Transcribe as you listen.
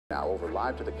Now over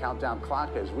live to the countdown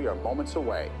clock as we are moments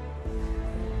away.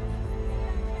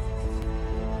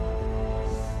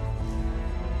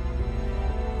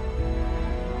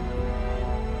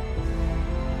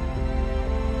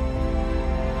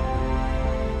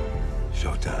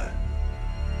 Showtime.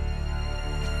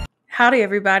 Howdy,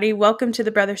 everybody. Welcome to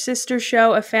the Brother Sister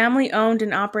Show, a family-owned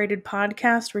and operated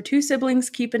podcast where two siblings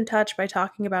keep in touch by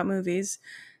talking about movies.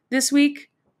 This week,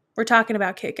 we're talking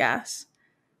about Kick-Ass.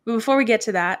 But before we get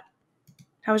to that,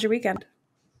 how was your weekend?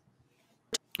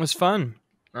 It was fun.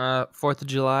 4th of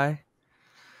July.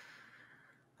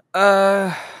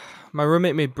 My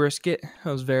roommate made brisket. It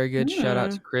was very good. Shout out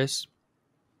to Chris.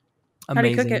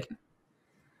 Amazing. How do you cook it?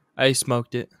 I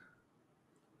smoked it.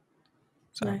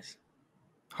 So Nice.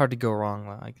 hard to go wrong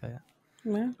like that.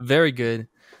 Yeah. Very good.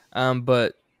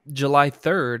 But July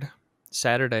 3rd,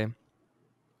 Saturday.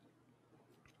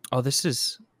 Oh, this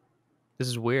is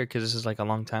weird because this is like a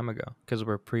long time ago because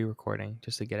we're pre-recording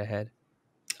just to get ahead.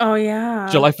 Oh, yeah.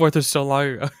 July 4th was so long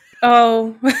ago.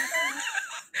 Oh.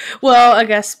 Well, I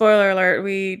guess, spoiler alert,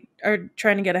 we are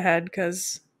trying to get ahead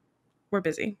because we're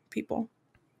busy people.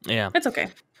 Yeah. It's okay.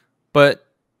 But,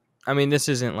 I mean, this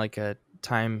isn't like a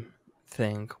time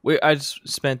thing. I just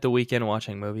spent the weekend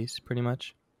watching movies, pretty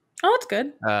much. Oh, that's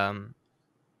good.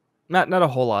 Not a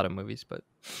whole lot of movies, but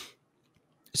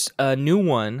a new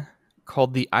one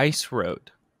called The Ice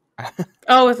Road.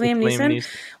 Oh, with Liam Neeson?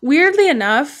 Weirdly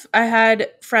enough, I had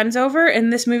friends over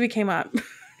and this movie came up.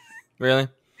 Really?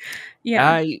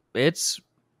 Yeah. It's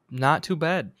not too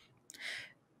bad.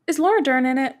 Is Laura Dern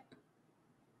in it?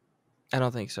 I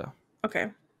don't think so. Okay.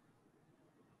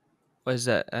 What is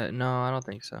that? No, I don't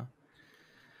think so.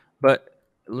 But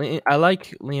I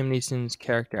like Liam Neeson's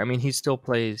character. I mean, he still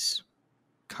plays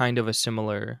kind of a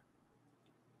similar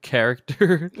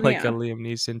character, like a Liam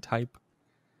Neeson type.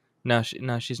 No,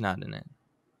 she's not in it.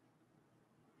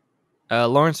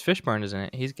 Lawrence Fishburne is in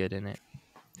it. He's good in it.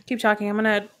 Keep talking. I'm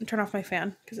gonna turn off my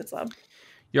fan because it's loud.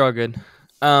 You're all good.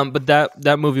 But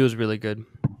that movie was really good.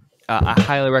 I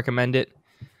highly recommend it.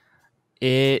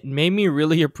 It made me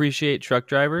really appreciate truck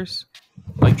drivers.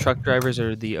 Like, truck drivers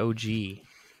are the OG.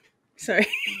 Sorry.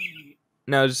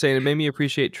 No, I was just saying it made me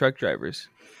appreciate truck drivers.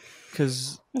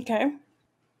 Because, Okay.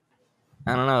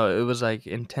 I don't know, it was, like,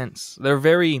 intense. They're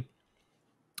very,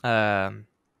 I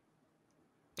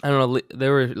don't know, they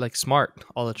were, like, smart,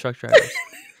 all the truck drivers.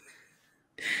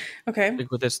 Okay.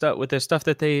 Like, with their stuff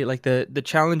that they, like, the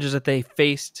challenges that they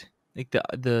faced, like,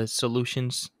 the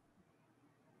solutions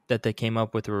that they came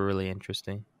up with were really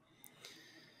interesting.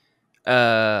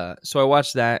 So I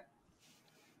watched that.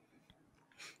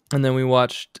 And then we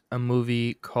watched a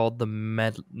movie called The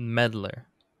Meddler.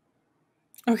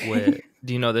 Okay.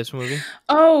 Do you know this movie?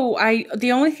 Oh,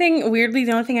 the only thing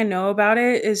I know about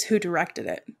it is who directed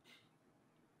it.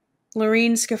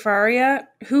 Lorene Scafaria,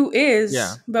 who is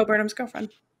Bo Burnham's girlfriend.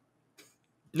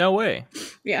 No way.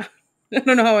 Yeah. I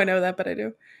don't know how I know that, but I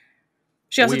do.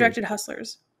 She also directed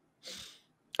Hustlers.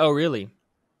 Oh, really?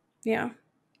 Yeah.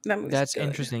 That's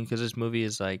interesting because this movie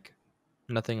is like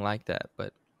nothing like that,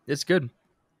 but it's good.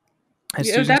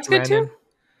 Yeah, that's good too?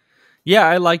 Yeah,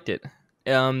 I liked it.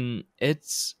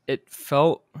 It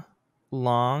felt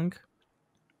long.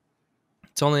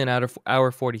 It's only an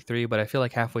hour 43, but I feel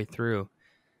like halfway through,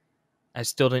 I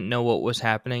still didn't know what was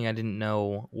happening. I didn't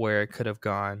know where it could have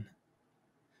gone.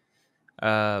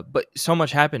 But so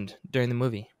much happened during the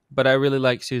movie. But I really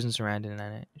like Susan Sarandon in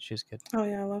it. She's good. Oh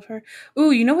yeah, I love her.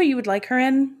 Ooh, you know what you would like her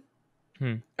in?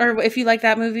 Or if you like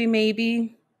that movie,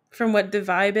 maybe from what the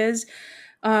vibe is.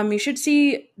 You should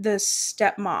see the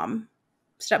stepmom.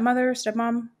 It's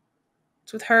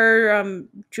with her.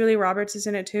 Julia Roberts is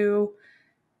in it too.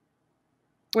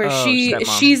 Where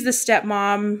she's the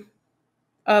stepmom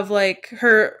of, like,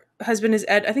 her husband is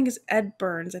Ed. I think it's Ed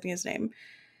Burns. I think his name.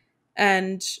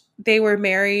 And they were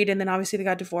married, and then obviously they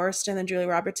got divorced, and then Julia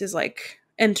Roberts is like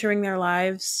entering their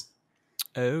lives.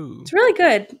 Oh, it's really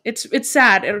good. It's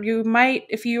sad. You might,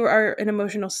 if you are in an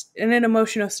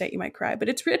emotional state, you might cry, but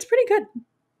it's pretty good.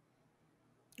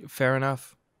 Fair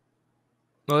enough.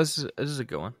 Well, this is a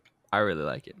good one. I really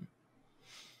like it.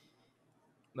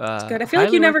 It's good. I feel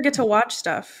like you never get to watch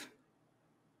stuff.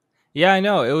 Yeah, I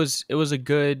know. It was a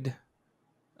good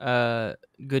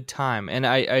time, and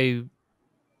I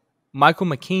Michael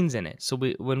McKean's in it. So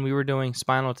when we were doing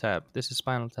Spinal Tap, this is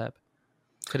Spinal Tap.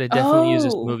 Could have definitely used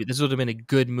this movie. This would have been a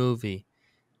good movie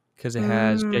because it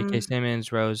has J.K.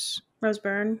 Simmons, Rose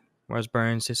Byrne,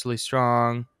 Cicely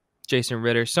Strong, Jason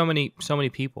Ritter. So many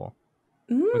people.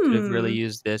 We could have really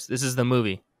used this. This is the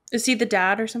movie. Is he the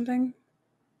dad or something?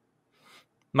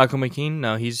 Michael McKean?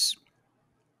 No,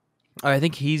 I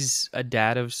think he's a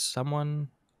dad of someone.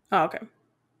 Oh, okay.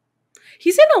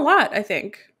 He's in a lot, I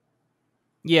think.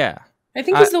 Yeah. I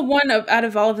think he's the one out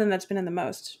of all of them that's been in the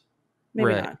most. Maybe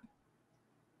right. not.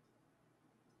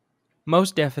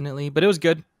 Most definitely, but it was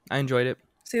good. I enjoyed it.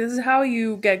 See, this is how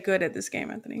you get good at this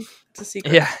game, Anthony. It's a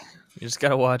secret. Yeah. You just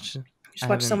gotta watch. You just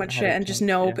watch so much shit and just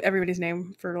know everybody's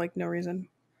name for like no reason.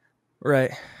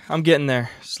 Right. I'm getting there.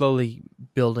 Slowly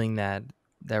building that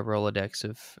Rolodex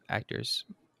of actors'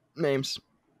 names.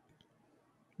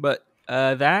 But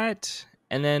that,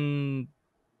 and then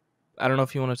I don't know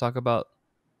if you want to talk about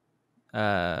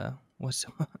what's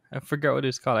I forgot what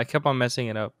it's called. I kept on messing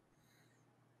it up.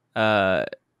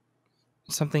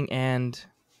 Something and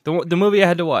the movie I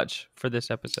had to watch for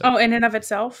this episode. Oh, In and of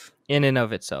Itself? In and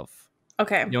of Itself.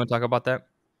 Okay. You want to talk about that?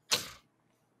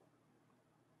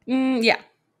 Yeah.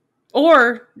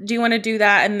 Or do you want to do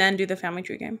that and then do the Family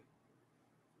Tree game?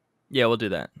 Yeah, we'll do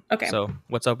that. Okay. So,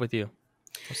 what's up with you?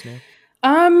 What's new?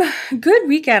 Good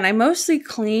weekend. I mostly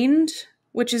cleaned,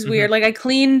 which is weird. Like I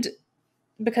cleaned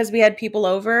because we had people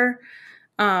over.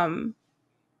 But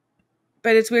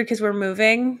it's weird because we're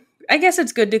moving. I guess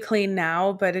it's good to clean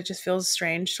now, but it just feels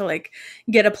strange to like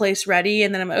get a place ready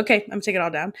and then I'm like, okay, I'm taking it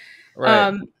all down.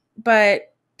 Right.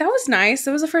 But that was nice.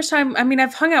 It was the first time. I mean,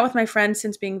 I've hung out with my friends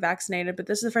since being vaccinated, but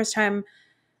this is the first time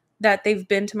that they've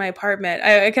been to my apartment.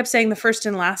 I kept saying the first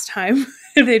and last time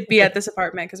they'd be at this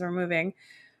apartment because we're moving.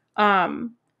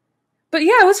 But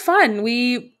yeah, it was fun.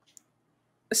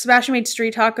 Sebastian made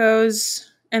street tacos,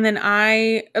 and then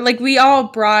we all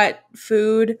brought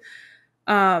food,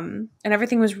 and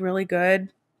everything was really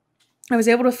good. I was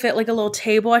able to fit like a little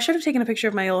table. I should have taken a picture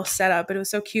of my little setup, but it was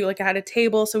so cute. Like I had a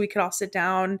table so we could all sit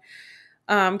down.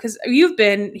 Because you've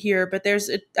been here, but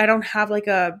I don't have like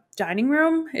a dining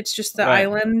room. It's just the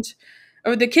island,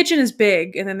 or the kitchen is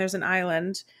big, and then there's an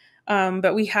island.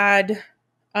 But we had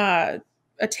a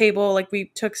table, like we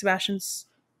took Sebastian's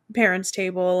parents'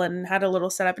 table and had a little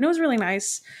setup, and it was really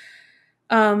nice.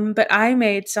 But I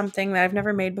made something that I've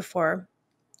never made before,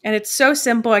 and it's so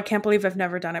simple. I can't believe I've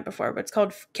never done it before. But it's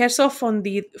called queso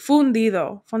fundido.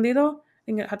 Fundido? I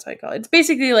think that's how you call it. It's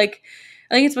basically like,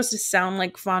 I think it's supposed to sound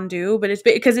like fondue, but it's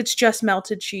because it's just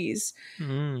melted cheese.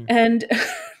 And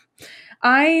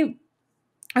I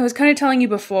was kind of telling you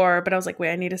before, but I was like,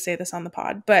 wait, I need to say this on the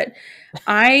pod. But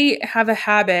I have a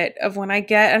habit of when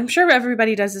I'm sure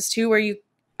everybody does this too, where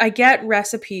I get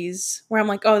recipes where I'm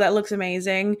like, oh, that looks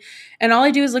amazing. And all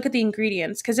I do is look at the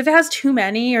ingredients. Because if it has too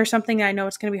many or something I know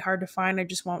it's going to be hard to find, I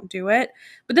just won't do it.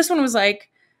 But this one was like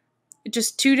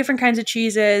just 2 different kinds of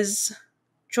cheeses,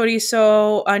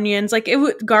 chorizo, onions,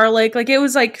 garlic, like it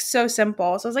was like so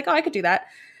simple. So I was like, oh, I could do that.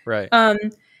 Right.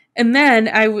 And then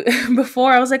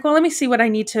before I was like, well, let me see what I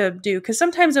need to do. Cause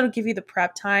sometimes it'll give you the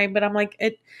prep time, but I'm like,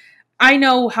 I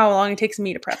know how long it takes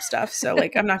me to prep stuff. So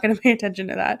like, I'm not going to pay attention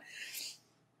to that.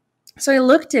 So I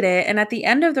looked at it, and at the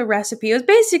end of the recipe, it was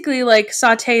basically like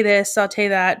saute this, saute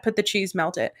that, put the cheese,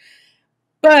 melt it.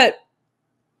 But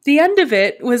the end of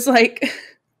it was like,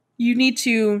 you need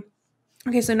to,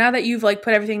 okay, so now that you've like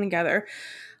put everything together,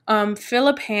 fill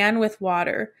a pan with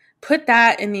water, put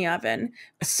that in the oven,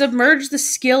 submerge the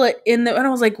skillet and I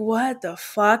was like, what the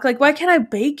fuck? Like, why can't I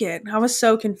bake it? I was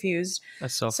so confused.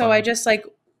 That's so So funny. I just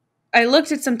I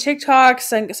looked at some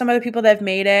TikToks and some other people that have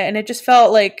made it, and it just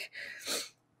felt like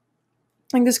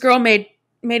this girl made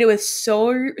it with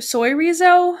soy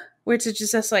rizo, which is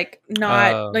just like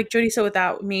not like chorizo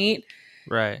without meat.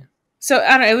 Right. So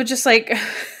I don't know, it was just like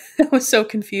I was so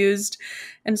confused.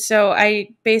 And so I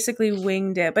basically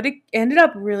winged it, but it ended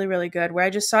up really, really good, where I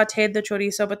just sauteed the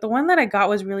chorizo, but the one that I got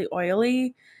was really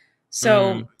oily.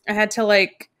 So I had to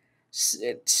like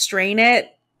strain it.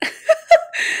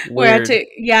 Where I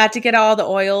had to get all the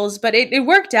oils, but it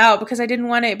worked out because I didn't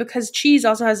want it, because cheese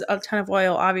also has a ton of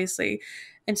oil, obviously.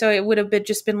 And so it would have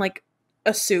just been like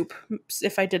a soup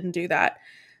if I didn't do that.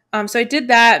 So I did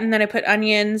that, and then I put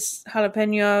onions,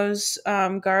 jalapenos,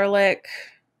 garlic.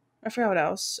 I forgot what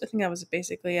else. I think that was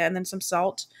basically it. And then some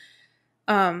salt.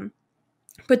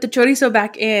 Put the chorizo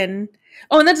back in.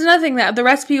 Oh, and that's another thing, that the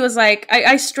recipe was like,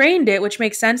 I strained it, which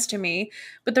makes sense to me.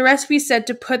 But the recipe said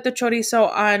to put the chorizo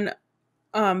on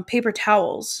paper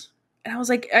towels. And I was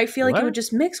like, I feel like it would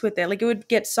just mix with it. Like it would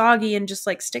get soggy and just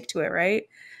like stick to it, right?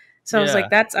 So I was like,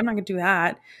 I'm not going to do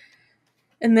that.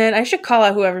 And then I should call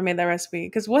out whoever made that recipe,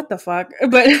 because what the fuck?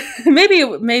 But maybe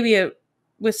it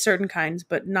with certain kinds,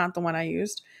 but not the one I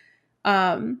used.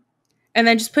 And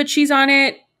then just put cheese on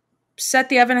it, set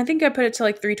the oven. I think I put it to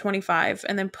like 325,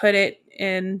 and then put it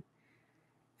in,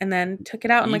 and then took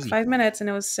it out in like 5 minutes, and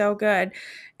it was so good.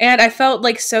 And I felt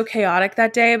like so chaotic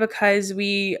that day because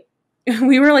we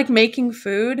were like making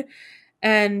food,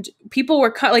 and people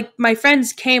were like my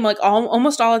friends came like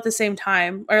almost all at the same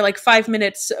time, or like 5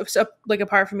 minutes like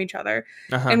apart from each other,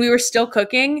 and we were still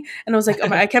cooking. And I was like,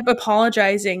 oh I kept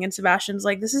apologizing, and Sebastian's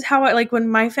like, this is how I like when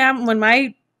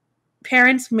my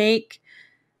parents make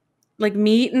like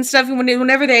meat and stuff, and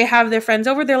whenever they have their friends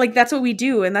over, they're like, that's what we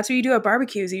do, and that's what you do at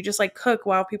barbecues. You just like cook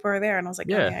while people are there. And I was like,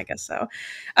 yeah, I guess so.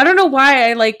 I don't know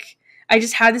why I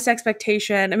just had this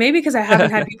expectation, and maybe because I haven't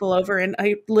had people over in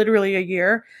literally a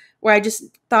year, where I just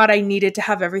thought I needed to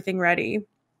have everything ready.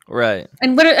 Right.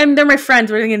 And they're my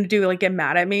friends. What are they going to do? Like get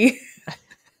mad at me?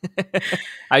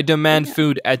 I demand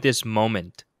food at this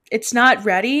moment. It's not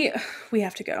ready. We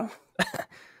have to go.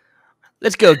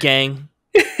 Let's go, gang.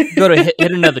 Go to hit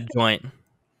another joint.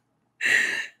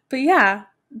 But yeah,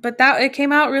 it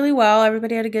came out really well.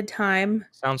 Everybody had a good time.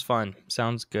 Sounds fun.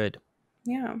 Sounds good.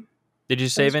 Yeah. Did you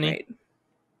save any? Great.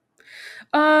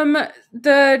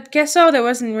 There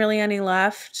wasn't really any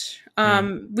left.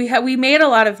 We made a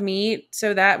lot of meat,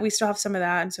 so that we still have some of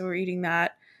that, and so we're eating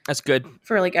that. That's good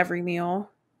for like every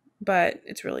meal, but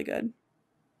it's really good.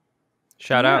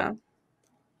 Shout out.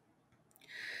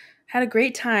 Had a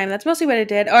great time. That's mostly what I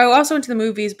did. Oh, I also went to the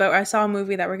movies, but I saw a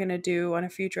movie that we're going to do on a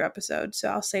future episode, so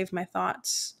I'll save my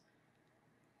thoughts.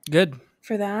 Good.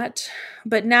 For that.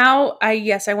 But now,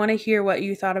 I want to hear what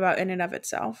you thought about In and of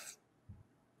Itself.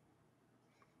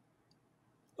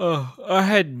 Oh, I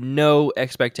had no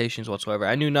expectations whatsoever.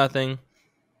 I knew nothing.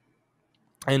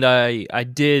 And I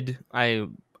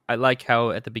like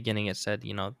how at the beginning it said,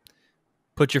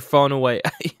 put your phone away.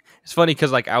 It's funny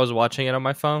because like I was watching it on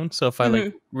my phone, so if I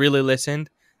like really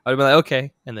listened, I'd be like,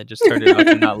 okay, and then just turned it off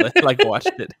and not watched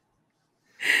it.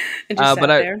 And just sat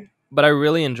there. But I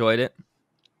really enjoyed it.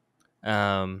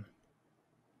 Shout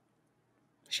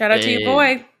out to your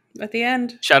boy at the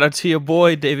end. Shout out to your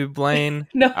boy David Blaine.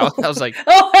 No, I was like,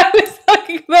 I was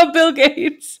talking about Bill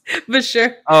Gates, but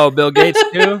sure. Oh, Bill Gates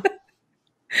too.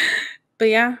 But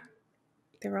yeah,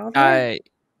 they were all there.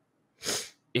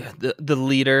 Yeah, the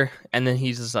leader, and then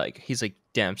he's like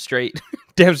damn straight,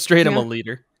 I'm a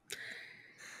leader.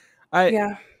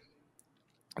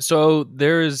 So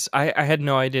I had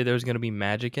no idea there was gonna be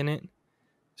magic in it.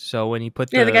 So when you put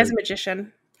the guy's a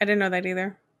magician. I didn't know that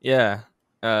either. Yeah,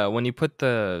 when you put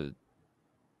the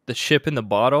ship in the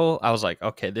bottle, I was like,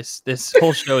 okay, this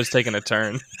whole show is taking a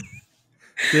turn.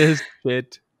 This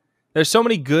shit. There's so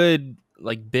many good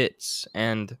like bits,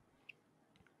 and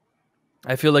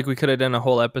I feel like we could have done a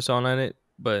whole episode on it,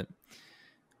 but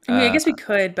I mean, I guess we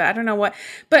could, but I don't know what.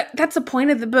 But that's the point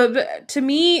of but to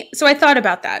me. So I thought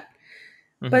about that,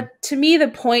 but to me, the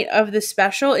point of the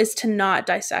special is to not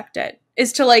dissect it,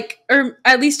 is to like, or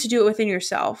at least to do it within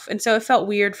yourself. And so it felt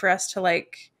weird for us to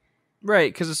like,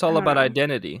 right? Because it's all about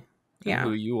identity, and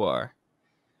who you are.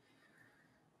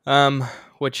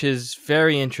 Which is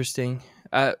very interesting,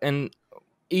 and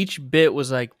each bit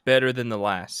was like better than the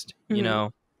last,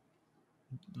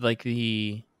 like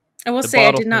I will say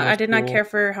I did not care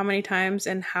for how many times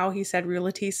and how he said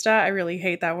relatista. I really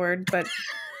hate that word, but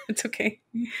it's okay.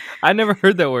 I never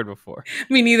heard that word before.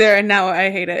 Me neither, and now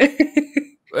I hate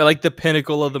it. Like the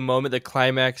pinnacle of the moment, the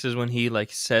climax is when he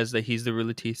like says that he's the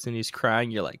relatista and he's crying.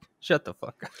 You're like, shut the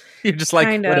fuck up. You're just like,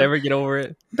 whatever, get over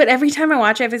it. But every time I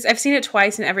watch it, I've seen it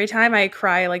twice, and every time I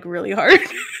cry like really hard.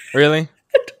 Really?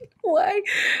 Why?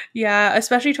 Yeah,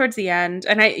 especially towards the end.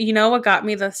 And what got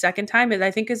me the second time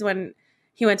is when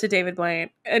he went to David Blaine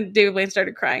and David Blaine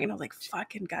started crying, and I was like,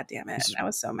 fucking goddamn it. And I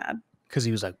was so mad. Because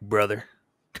he was like, brother,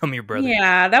 come here, brother.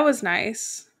 Yeah, that was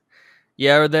nice.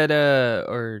 Yeah,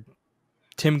 or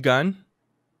Tim Gunn.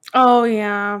 Oh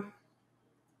yeah.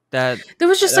 There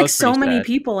was just like so many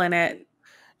people in it.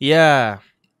 Yeah.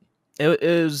 It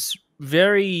was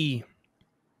very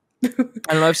I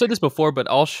don't know, I've said this before, but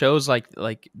all shows like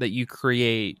that you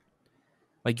create,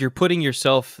 like you're putting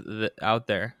yourself out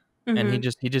there, and he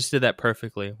just did that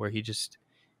perfectly, where he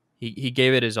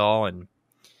gave it his all, and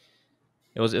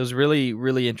it was really,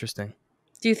 really interesting.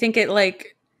 Do you think it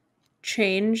like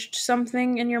changed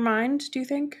something in your mind? Do you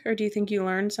think, or do you think you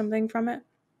learned something from it?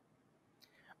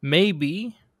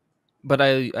 Maybe, but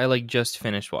I like just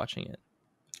finished watching it.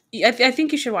 I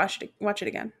think you should watch it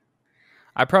again.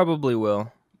 I probably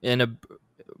will.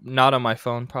 Not on my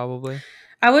phone, probably.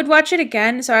 I would watch it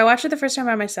again. So I watched it the first time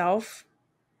by myself,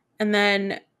 and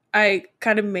then I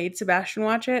kind of made Sebastian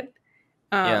watch it.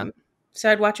 So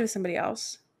I'd watch it with somebody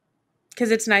else,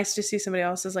 because it's nice to see somebody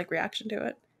else's like reaction to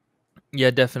it. Yeah,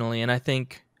 definitely. And I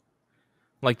think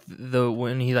like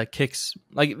when he like kicks,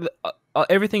 like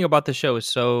everything about the show is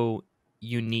so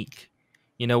unique.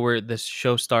 Where this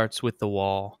show starts with the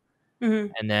wall,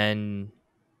 and then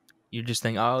you just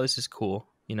think, oh, this is cool.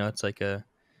 It's like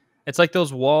It's like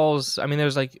those walls. I mean,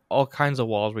 there's like all kinds of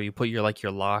walls where you put your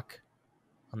lock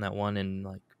on that one in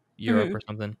like Europe or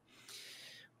something.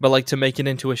 But like to make it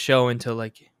into a show and to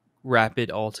like wrap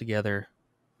it all together.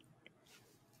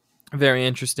 Very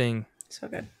interesting. So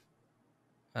good.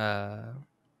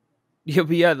 Yeah,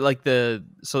 but yeah, like the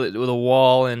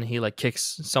wall and he like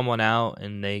kicks someone out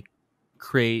and they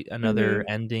create another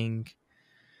ending.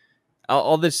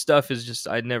 All this stuff is just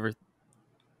I'd never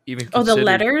even considered. Oh, the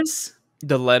letters?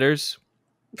 The letters.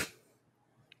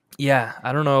 Yeah,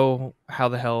 I don't know how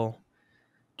the hell,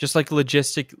 just like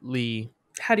logistically.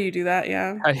 How do you do that?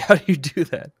 Yeah. How do you do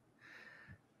that?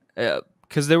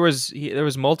 Because there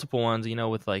was multiple ones,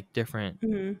 with like different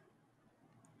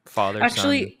father.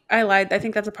 Actually, son. I lied. I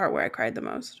think that's the part where I cried the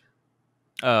most.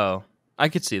 Oh, I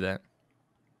could see that.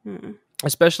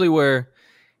 Especially where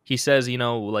he says,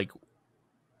 like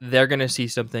they're gonna see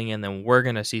something and then we're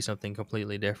gonna see something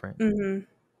completely different.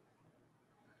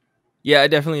 Yeah, I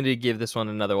definitely need to give this one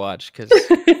another watch because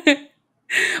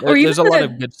there's a lot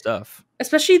of good stuff.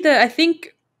 Especially I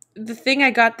think the thing I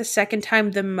got the second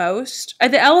time the most,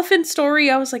 the elephant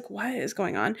story, I was like, what is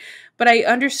going on? But I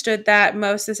understood that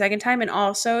most the second time, and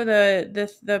also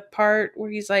the part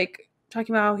where he's like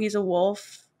talking about how he's a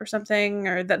wolf or something,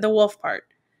 or the wolf part.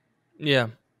 Yeah.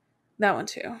 That one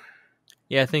too.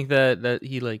 Yeah, I think that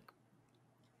he like,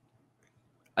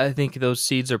 I think those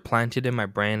seeds are planted in my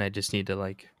brain. I just need to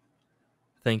like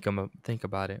think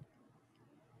about it.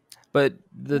 But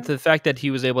the fact that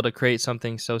he was able to create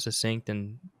something so succinct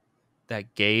and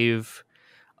that gave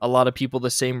a lot of people the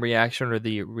same reaction or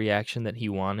the reaction that he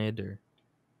wanted, or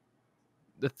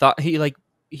the thought he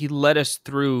led us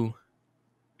through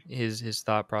his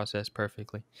thought process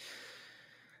perfectly.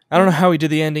 I don't know how he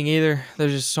did the ending either.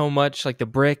 There's just so much, like the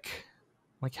brick.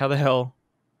 Like, how the hell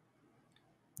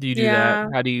do you do that?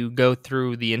 How do you go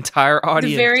through the entire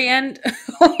audience? The very end.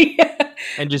 Oh, yeah.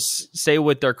 And just say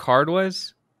what their card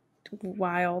was?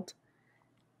 Wild.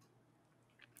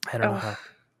 I don't know how.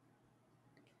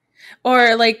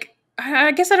 Or like,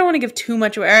 I guess I don't want to give too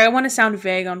much away. I want to sound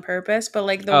vague on purpose, but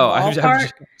like the wall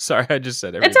part. Sorry, I just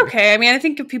said everything. It's okay. I mean, I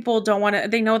think if people don't want to,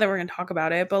 they know that we're going to talk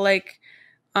about it, but like,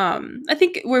 I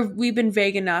think we've been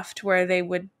vague enough to where they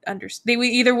would understand. They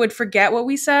either would forget what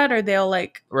we said or they'll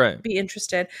like be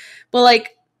interested. But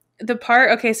like the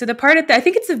part, okay, so the part at I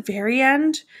think it's the very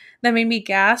end that made me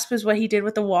gasp is what he did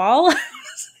with the wall.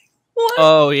 What?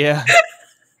 Oh yeah.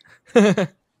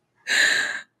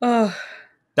 Oh,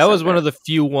 that was one of the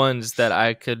few ones that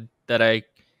I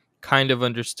kind of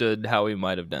understood how he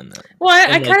might have done that. Well,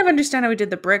 I kind of understand how he did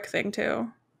the brick thing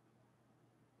too.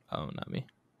 Oh, not me.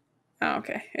 Oh,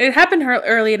 okay. It happened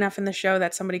early enough in the show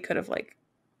that somebody could have like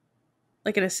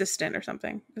an assistant or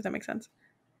something, if that makes sense.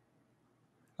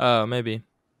 Oh, maybe.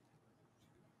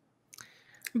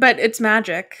 But it's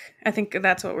magic. I think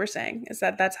that's what we're saying, is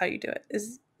that's how you do it,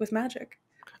 is with magic.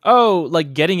 Oh,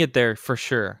 like getting it there for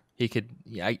sure. He could.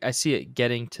 Yeah, I see it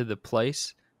getting to the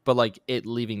place, but like it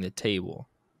leaving the table,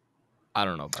 I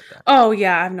don't know about that. Oh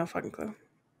yeah, I have no fucking clue.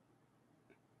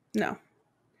 No.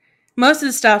 Most of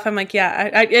the stuff, I'm like,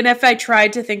 yeah. And if I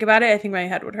tried to think about it, I think my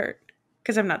head would hurt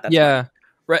because I'm not that. Yeah, smart.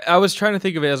 Right. I was trying to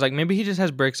think of it. I was like, maybe he just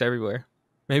has bricks everywhere.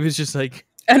 Maybe it's just like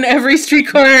on every street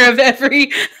corner of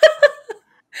every.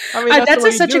 I mean,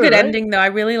 that's such a good ending, though. I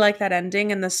really like that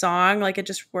ending and the song. Like, it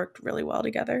just worked really well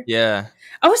together. Yeah.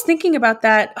 I was thinking about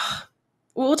that.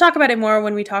 We'll talk about it more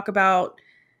when we talk about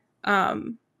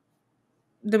the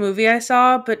movie I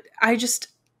saw. But I just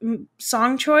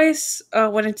song choice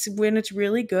when it's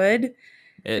really good,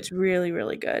 it's really,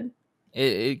 really good.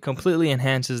 It completely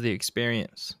enhances the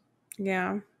experience.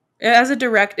 Yeah.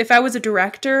 If I was a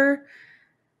director,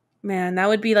 man, that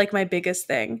would be like my biggest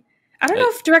thing. I don't know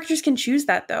if directors can choose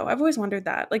that, though. I've always wondered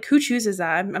that. Like, who chooses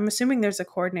that? I'm assuming there's a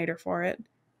coordinator for it.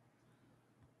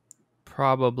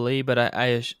 Probably, but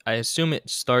I assume it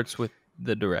starts with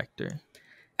the director.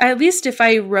 At least if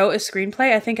I wrote a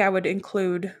screenplay, I think I would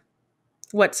include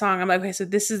what song. I'm like, okay, so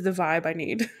this is the vibe I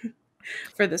need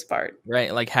for this part.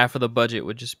 Right, like half of the budget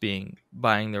would just be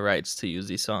buying the rights to use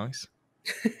these songs.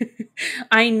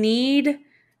 I need...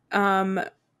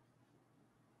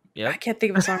 Yep. I can't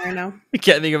think of a song right now. You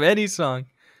can't think of any song.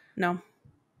 No.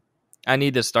 I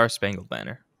need the Star Spangled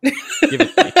Banner. Give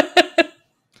it to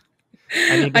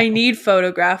me. I need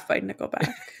Photograph by Nickelback.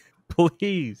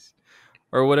 Please.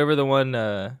 Or whatever the one,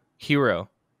 Hero.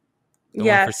 The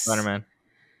one for Spider-Man.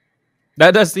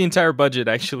 That's the entire budget,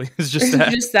 actually. It's just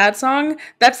that. Just that song.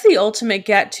 That's the ultimate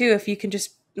get, too. If you can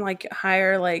just, like,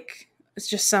 hire, like, it's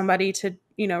just somebody to,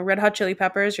 Red Hot Chili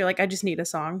Peppers. You're like, I just need a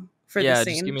song for the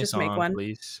scene. Just give me a song, make one.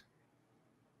 Please.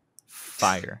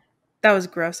 Fire. That was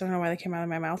gross. I don't know why that came out of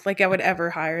my mouth. Like I would ever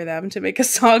hire them to make a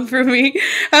song for me.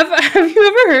 Have you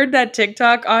ever heard that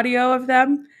TikTok audio of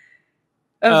them?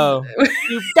 Oh.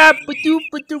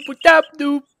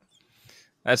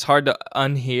 That's hard to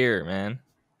unhear, man.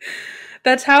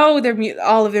 That's how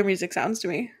all of their music sounds to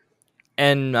me.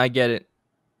 And I get it.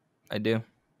 I do.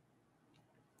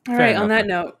 All right, on that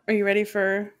note, are you ready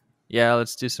for... Yeah,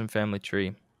 let's do some family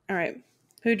tree. All right.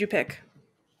 Who'd you pick?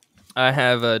 I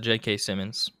have J.K.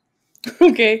 Simmons.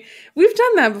 Okay. We've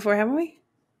done that before, haven't we?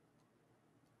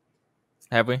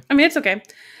 Have we? I mean, it's okay.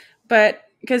 But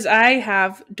because I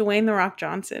have Dwayne The Rock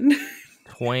Johnson.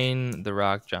 Dwayne The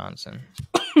Rock Johnson.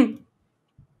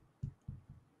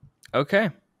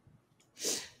 Okay.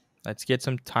 Let's get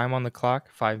some time on the clock.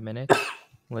 5 minutes.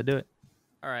 Let's do it.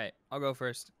 All right. I'll go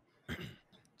first.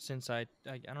 Since I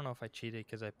don't know if I cheated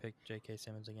because I picked J.K.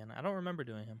 Simmons again. I don't remember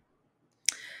doing him.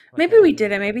 Like maybe we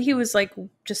did it. Maybe he was like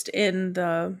just in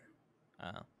the...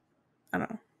 I don't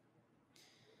know.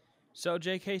 So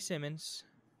J.K. Simmons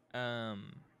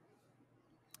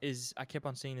is... I kept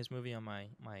on seeing this movie on my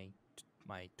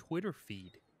Twitter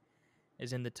feed.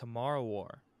 Is in the Tomorrow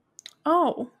War.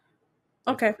 Oh.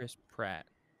 Okay. Chris Pratt.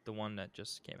 The one that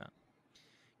just came out.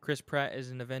 Chris Pratt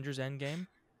is in Avengers Endgame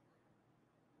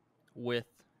with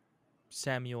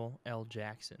Samuel L.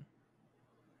 Jackson.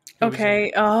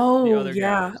 Okay. Oh,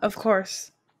 yeah, of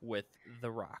course. With The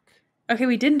Rock. Okay,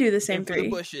 we didn't do the same three. The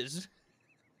bushes.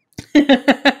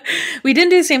 We didn't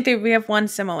do the same thing. We have one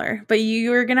similar, but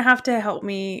you're gonna have to help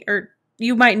me, or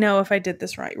you might know if I did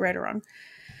this right or wrong.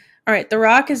 All right, The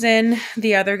Rock is in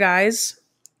The Other Guys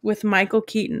with Michael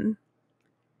Keaton.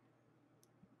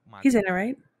 He's in it,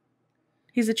 right?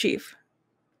 He's the chief.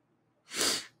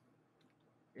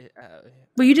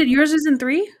 Well, you did yours is in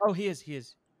 3? Oh, he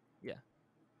is. Yeah.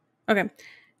 Okay.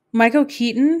 Michael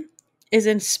Keaton is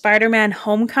in Spider-Man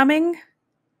Homecoming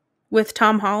with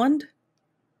Tom Holland.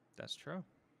 That's true.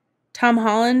 Tom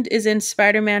Holland is in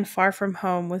Spider-Man Far From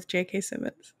Home with J.K.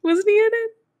 Simmons. Wasn't he in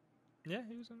it? Yeah,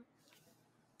 he was in it.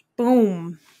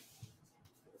 Boom.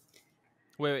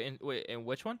 Wait, in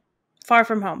which one? Far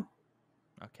From Home.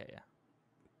 Okay, yeah.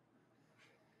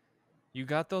 You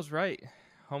got those right.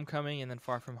 Homecoming and then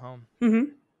Far From Home.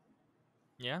 Mm-hmm.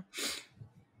 Yeah?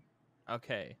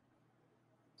 Okay.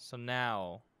 So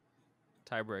now,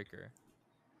 tiebreaker.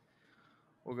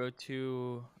 We'll go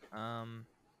to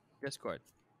Discord.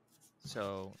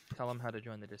 So tell them how to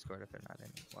join the Discord if they're not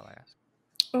in while I ask.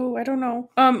 Oh, I don't know.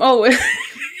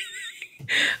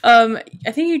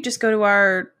 I think you just go to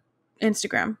our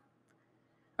Instagram.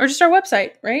 Or just our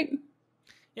website, right?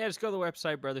 Yeah, just go to the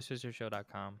website,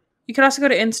 brothersistershow.com. You can also go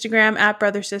to Instagram at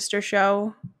Brother Sister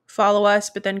Show. Follow us,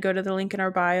 but then go to the link in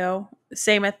our bio.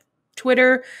 Same at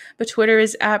Twitter, but Twitter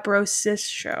is at BroSis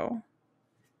Show.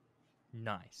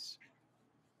 Nice.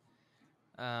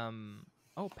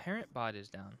 Oh, Parent Bot is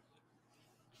down.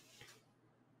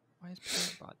 Why is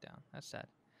Parent Bot down? That's sad.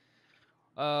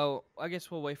 Oh, I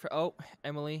guess we'll wait for... Oh,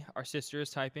 Emily, our sister, is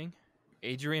typing.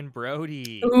 Adrian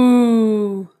Brody.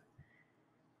 Ooh.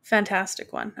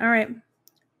 Fantastic one. All right.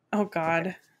 Oh,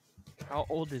 God. How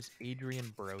old is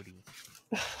Adrian Brody?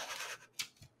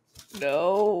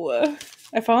 No.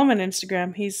 I follow him on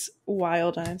Instagram. He's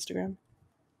wild on Instagram.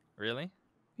 Really?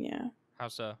 Yeah. How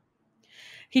so?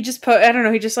 He just I don't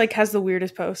know. He just like has the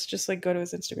weirdest posts. Just like go to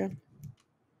his Instagram.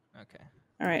 Okay.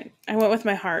 All right. I went with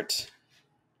my heart.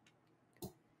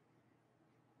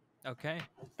 Okay.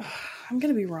 I'm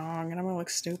going to be wrong and I'm going to look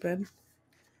stupid.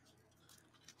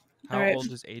 How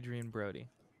old is Adrian Brody?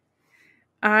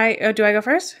 Do I go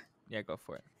first? Yeah, go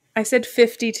for it. I said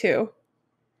 52.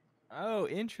 Oh,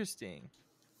 interesting.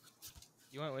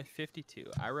 You went with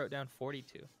 52. I wrote down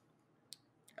 42.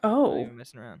 Oh. I'm not even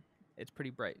messing around. It's pretty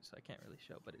bright, so I can't really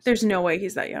show. But there's no way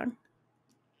he's that young.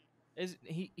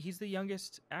 He's the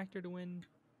youngest actor to win?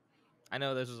 I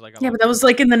know this was like but that was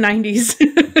like in the 90s.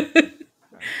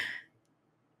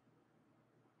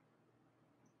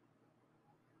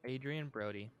 Adrian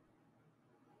Brody.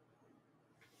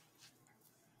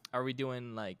 Are we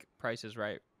doing like Price is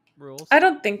Right rules? I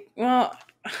don't think. Well,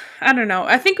 I don't know.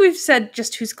 I think we've said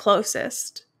just who's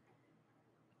closest.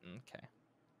 Okay.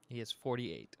 He is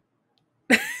 48.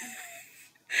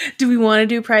 Do we want to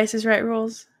do Price is Right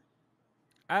rules?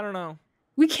 I don't know.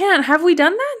 We can't. Have we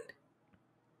done that?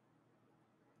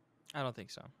 I don't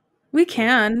think so. We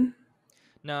can.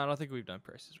 No, I don't think we've done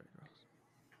Price is Right rules.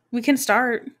 We can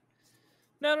start.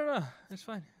 No. It's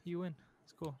fine. You win.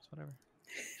 It's cool. It's whatever.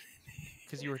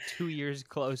 Because you were 2 years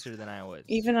closer than I was.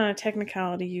 Even on a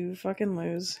technicality, you fucking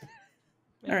lose.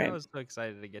 Man, all right. I was so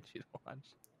excited to get you to watch.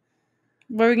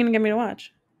 What are we going to get me to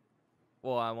watch?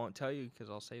 Well, I won't tell you because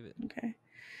I'll save it. Okay.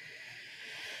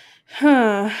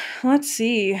 Huh. Let's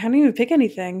see. I didn't even pick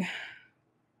anything.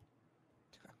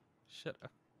 Shut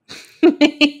up.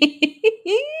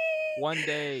 One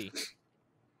day.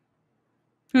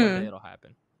 One day it'll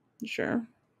happen. Sure.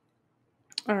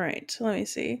 All right. Let me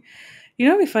see. You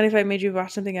know, it'd be funny if I made you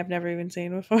watch something I've never even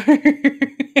seen before.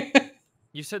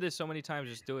 You said this so many times.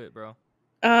 Just do it, bro.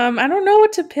 I don't know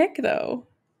what to pick though.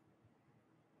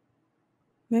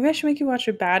 Maybe I should make you watch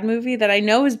a bad movie that I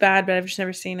know is bad, but I've just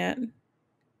never seen it.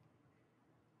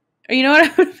 Or you know what?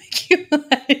 I'm gonna make you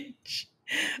watch.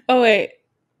 Oh wait.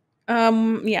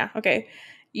 Yeah. Okay.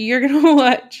 You're gonna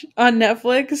watch on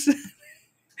Netflix.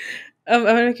 I'm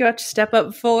gonna make you watch Step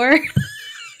Up 4. Oh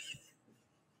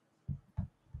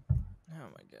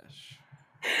my gosh.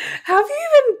 Have you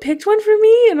even picked one for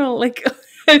me? And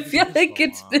I feel like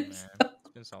it's been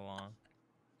so long.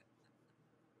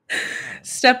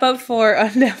 Step Up 4 on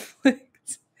Netflix. Okay.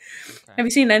 Have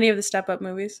you seen any of the Step Up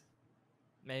movies?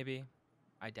 Maybe.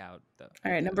 I doubt though.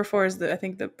 All right, number 4 is I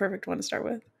think the perfect one to start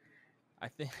with. I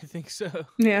think so.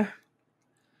 Yeah.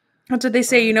 That's what they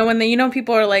say. You know, when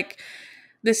people are like,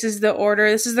 this is the order,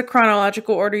 this is the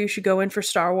chronological order you should go in for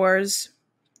Star Wars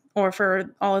or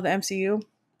for all of the MCU.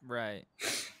 Right.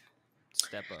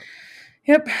 Step up.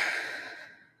 Yep.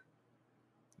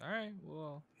 All right.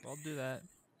 Well, I'll do that.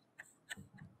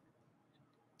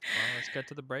 Well, let's get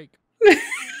to the break.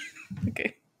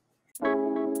 Okay.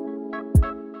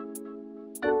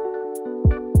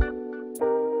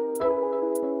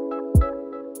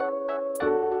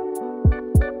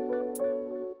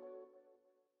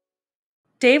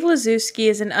 Dave Lazuski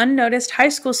is an unnoticed high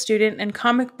school student and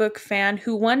comic book fan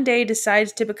who one day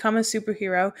decides to become a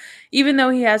superhero, even though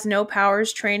he has no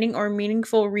powers, training, or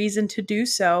meaningful reason to do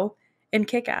so in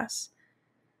Kick-Ass.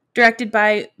 Directed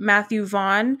by Matthew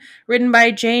Vaughn, written by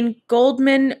Jane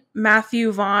Goldman,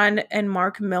 Matthew Vaughn, and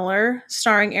Mark Miller,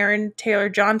 starring Aaron Taylor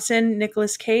Johnson,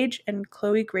 Nicolas Cage, and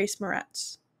Chloe Grace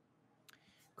Moretz.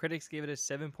 Critics gave it a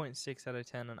 7.6 out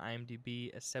of 10 on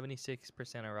IMDb, a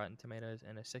 76% on Rotten Tomatoes,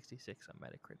 and a 66 on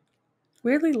Metacritic.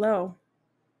 Weirdly low.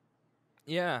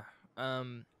 Yeah.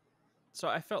 So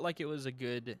I felt like it was a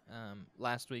good...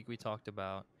 last week we talked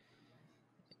about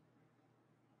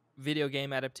video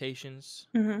game adaptations.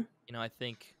 Mm-hmm. You know, I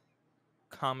think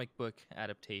comic book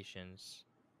adaptations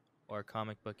or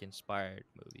comic book inspired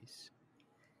movies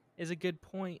is a good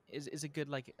point. Is a good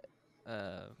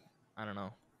I don't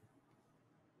know,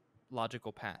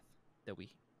 logical path that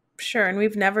we sure, and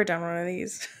we've never done one of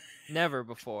these. Never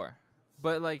before,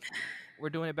 but like we're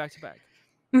doing it back to back.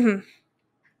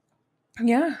 Mm-hmm.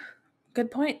 Yeah, good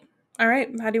point. All right,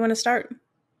 how do you want to start?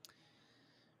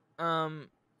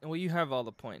 Well, you have all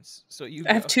the points, so you.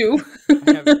 I have 2.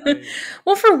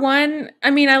 Well, for one,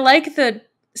 I mean, I like the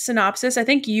synopsis. I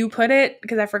think you put it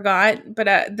because I forgot,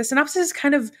 but the synopsis is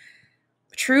kind of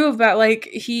true about like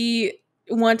he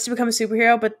wants to become a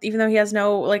superhero, but even though he has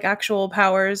no like actual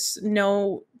powers,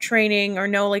 no training, or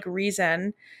no like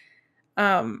reason,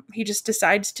 he just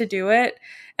decides to do it.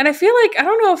 And I feel like I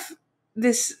don't know if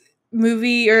this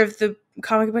movie or if the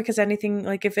comic book has anything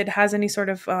like if it has any sort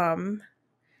of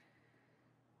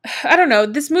I don't know.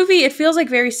 This movie, it feels like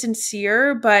very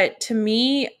sincere, but to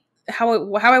me, how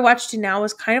I watched it now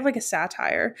was kind of like a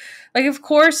satire. Like, of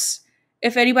course,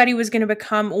 if anybody was going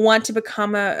to want to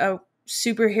become a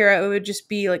superhero, it would just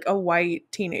be like a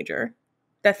white teenager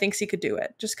that thinks he could do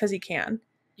it just because he can.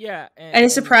 Yeah, and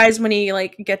is surprised when he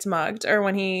like gets mugged or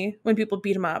when people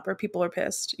beat him up or people are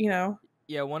pissed. You know.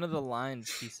 Yeah, one of the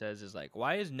lines he says is like,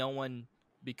 "Why has no one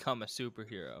become a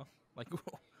superhero?"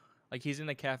 Like he's in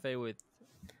a cafe with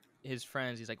his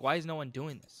friends. He's like, why is no one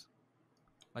doing this?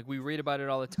 Like, we read about it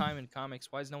all the time in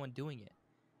comics. Why is no one doing it?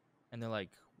 And they're like,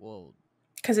 well,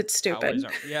 because it's stupid.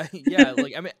 Yeah.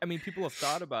 Like, I mean, people have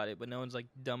thought about it, but no one's like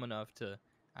dumb enough to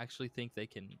actually think they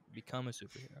can become a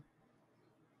superhero.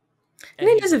 And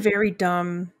it is a very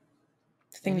dumb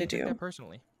thing to do. That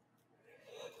personally,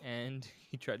 and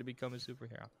he tried to become a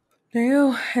superhero. There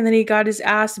you go. And then he got his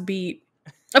ass beat.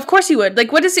 Of course he would.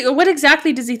 Like, what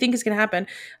exactly does he think is going to happen?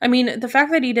 I mean, the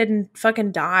fact that he didn't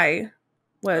fucking die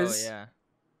was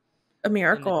a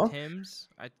miracle. And the Timbs,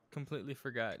 I completely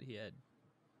forgot he had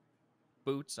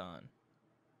boots on.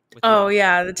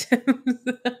 The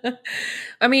Timbs.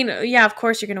 I mean, yeah, of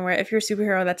course you're going to wear it. If you're a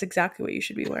superhero, that's exactly what you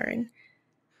should be wearing.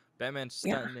 Batman's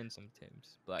stunting in some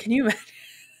Timbs. Can you imagine?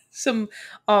 Some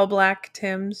all black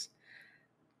Timbs.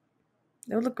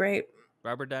 That would look great.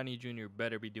 Robert Downey Jr.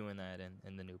 better be doing that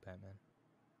in the new Batman.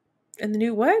 In the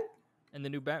new what? In the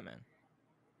new Batman.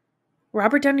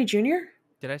 Robert Downey Jr.?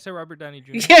 Did I say Robert Downey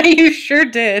Jr.? Yeah, you sure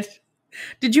did.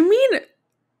 Did you mean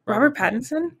Robert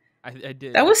Pattinson? I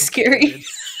did. That was scary.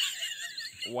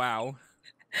 Wow.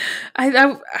 I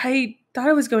thought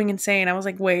I was going insane. I was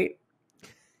like, wait,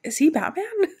 is he Batman?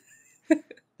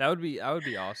 That would be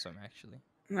awesome, actually.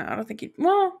 No, I don't think he'd.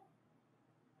 Well,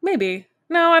 maybe.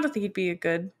 No, I don't think he'd be a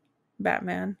good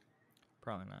Batman.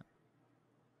 Probably not.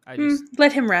 I just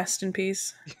let him rest in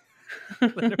peace.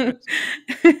 let him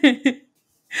rest.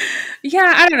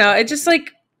 Yeah, I don't know. It just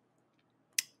like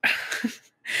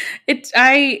it.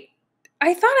 I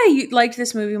thought I liked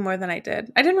this movie more than I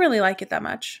did. I didn't really like it that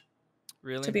much.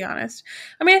 Really? To be honest.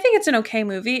 I mean, I think it's an okay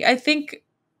movie. I think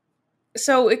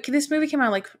so. This movie came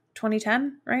out like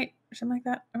 2010, right? Or something like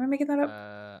that. Am I making that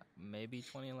up? Maybe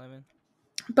 2011.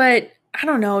 But I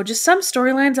don't know. Just some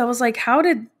storylines, I was like, how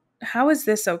is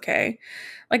this okay?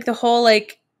 Like the whole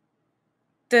like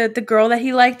the girl that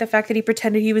he liked, the fact that he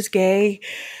pretended he was gay,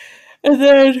 and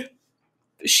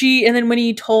then when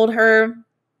he told her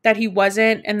that he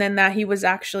wasn't, and then that he was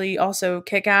actually also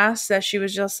kick-ass, that she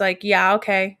was just like, yeah,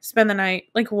 okay, spend the night.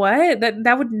 Like, what?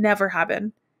 That would never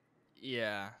happen.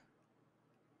 Yeah.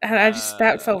 And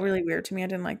that felt really weird to me. I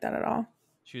didn't like that at all.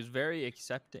 She was very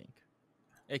accepting.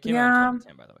 It came out in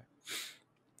 2010, by the way.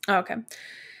 Oh, okay.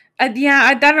 I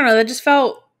don't know. That just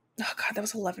felt, oh God, that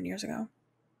was 11 years ago.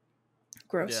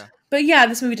 Gross. Yeah. But yeah,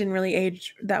 this movie didn't really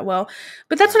age that well.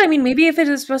 But that's what I mean. Maybe if it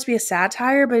was supposed to be a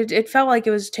satire, but it felt like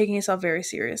it was taking itself very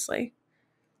seriously.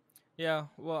 Yeah,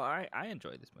 well, I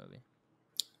enjoyed this movie.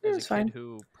 As a kid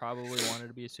who probably wanted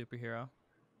to be a superhero.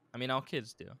 I mean, all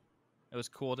kids do. It was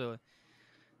cool to...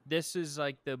 This is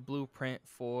like the blueprint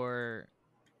for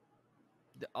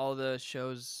all the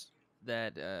shows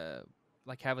that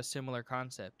like have a similar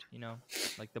concept, you know?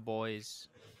 Like The Boys.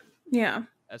 Yeah.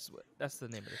 That's the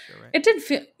name of the show, right? It did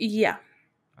feel... Yeah.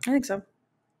 I think so.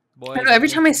 Boys, I don't know, every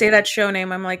time I say that show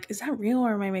name, I'm like, is that real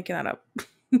or am I making that up?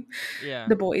 Yeah.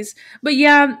 The Boys. But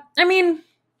yeah, I mean,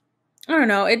 I don't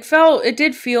know. It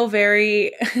did feel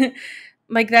very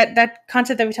like that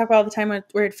concept that we talk about all the time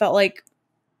where it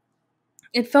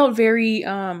felt very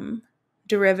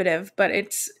derivative, but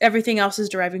it's everything else is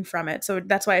deriving from it. So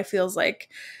that's why it feels like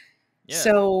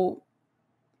so,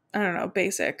 I don't know,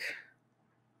 basic.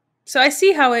 So I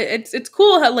see how it's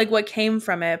cool how like what came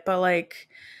from it, but like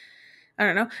I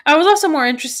don't know. I was also more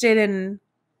interested in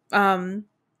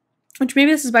which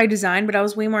maybe this is by design, but I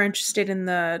was way more interested in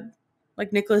the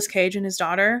like Nicolas Cage and his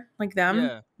daughter, like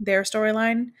their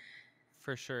storyline.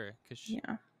 For sure, because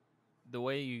the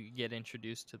way you get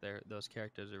introduced to those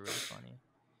characters are really funny.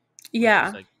 Yeah,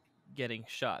 she's like getting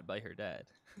shot by her dad.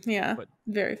 Yeah, but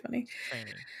very funny.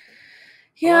 Training.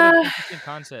 Yeah, a lot of interesting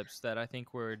concepts that I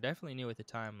think were definitely new at the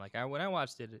time. Like when I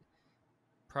watched it,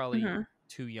 probably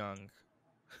too young.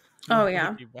 Oh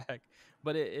yeah. Back.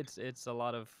 But it's a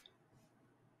lot of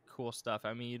cool stuff.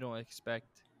 I mean, you don't expect.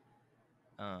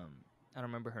 I don't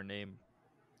remember her name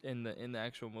in the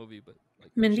actual movie, but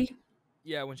like Mindy.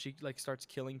 When she like starts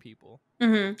killing people.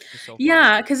 So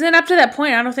yeah, because then up to that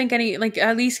point, I don't think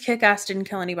at least Kick-Ass didn't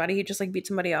kill anybody. He just like beat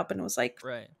somebody up and was like,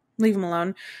 leave him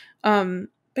alone.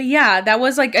 But yeah, that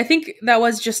was like, I think that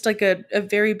was just like a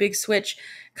very big switch.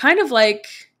 Kind of like,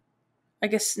 I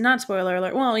guess not spoiler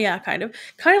alert. Well, yeah, kind of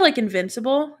like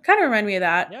Invincible. Kind of remind me of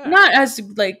that. Yeah. Not as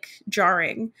like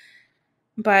jarring,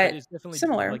 but it's definitely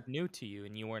similar. Like new to you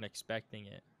and you weren't expecting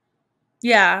it.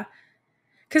 Yeah.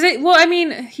 Because I mean,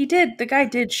 the guy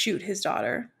did shoot his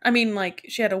daughter. I mean, like,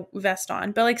 she had a vest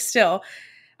on, but, like, still,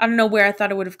 I don't know where I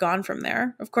thought it would have gone from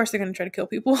there. Of course, they're going to try to kill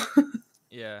people.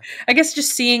 Yeah. I guess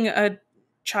just seeing a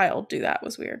child do that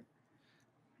was weird.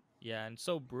 Yeah, and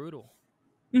so brutal.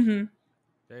 Mm-hmm.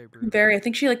 Very brutal. Very. I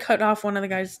think she, like, cut off one of the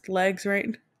guy's legs,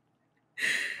 right?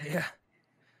 Yeah.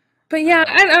 But yeah,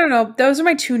 I don't know. Those are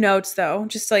my two notes, though.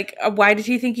 Just like, why did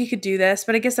he think he could do this?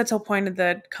 But I guess that's the whole point of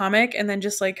the comic. And then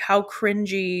just like how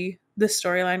cringy the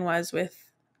storyline was with,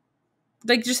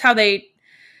 like, just how they,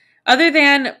 other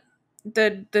than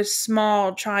the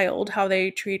small child, how they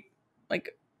treat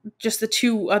like just the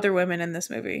two other women in this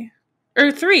movie,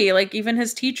 or three, like even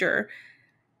his teacher.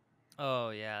 Oh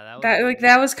yeah,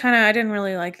 that was kind of, I didn't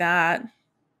really like that,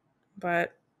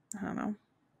 but I don't know.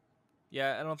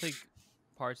 Yeah, I don't think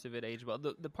parts of it age well.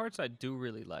 The parts I do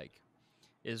really like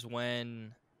is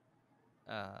when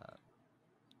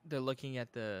they're looking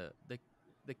at the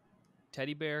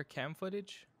teddy bear cam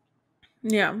footage.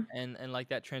 Yeah. And like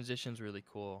that transition's really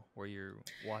cool where you're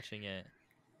watching it.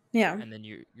 Yeah. And then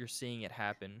you're seeing it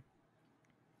happen.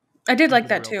 I did like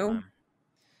that too.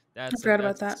 I forgot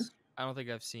about that. I don't think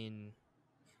I've seen.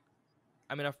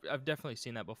 I mean, I've definitely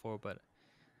seen that before, but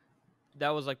that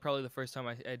was like probably the first time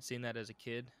I'd seen that as a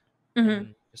kid.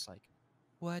 And just like,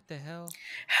 what the hell?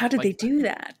 How did they do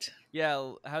that?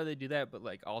 Yeah, how do they do that? But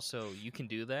like, also, you can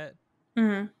do that.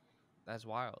 That's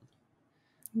wild.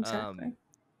 Exactly.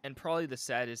 and probably the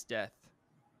saddest death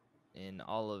in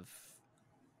all of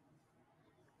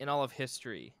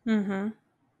history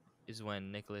is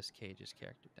when Nicolas Cage's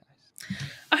character dies.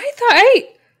 I thought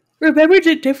I remembered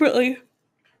it differently.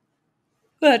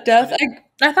 That death.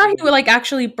 I thought he would like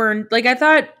actually burn. Like I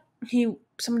thought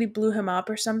somebody blew him up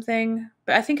or something.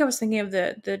 But I think I was thinking of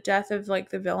the death of like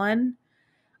the villain.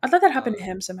 I thought that happened to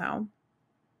him somehow.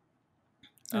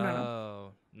 I don't know.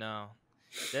 Oh no,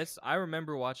 I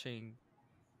remember watching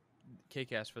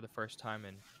Kick-Ass for the first time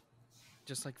and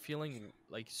just like feeling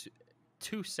like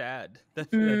too sad that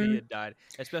he had died,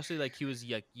 especially like he was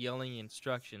like yelling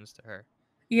instructions to her.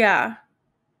 Yeah,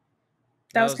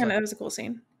 that was like, it was a cool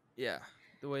scene. Yeah,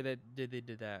 the way that they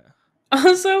did that.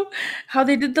 Also, how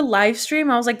they did the live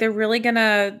stream, I was like, they're really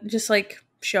gonna just like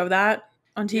show that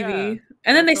on TV, Yeah,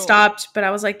 and then they stopped. But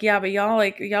I was like, yeah, but y'all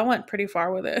went pretty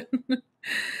far with it.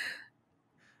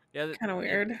 Yeah, kind of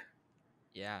weird.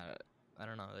 Yeah, I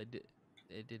don't know. They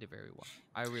did it very well.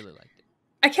 I really liked it.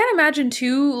 I can't imagine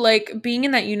too, like being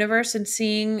in that universe and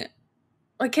seeing.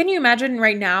 Like, can you imagine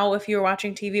right now if you were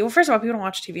watching TV? Well, first of all, people don't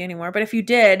watch TV anymore. But if you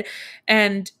did,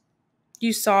 and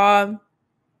you saw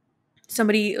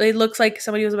somebody, it looks like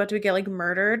somebody was about to get like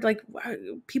murdered. Like,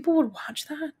 people would watch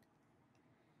that.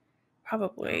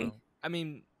 Probably. I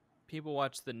mean, people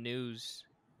watch the news,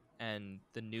 and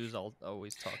the news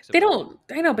always talks about. They don't.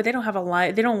 I know, but they don't have a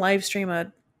live. They don't live stream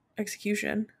a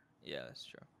execution. Yeah, that's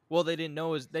true. Well, they didn't know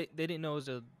it was they didn't know it was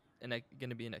going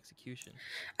to be an execution.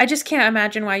 I just can't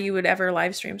imagine why you would ever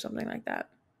live stream something like that.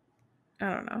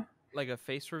 I don't know. Like a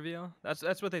face reveal.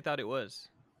 That's what they thought it was.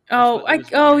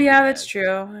 Yeah, that's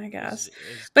true. I guess.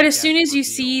 But as soon as you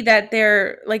see that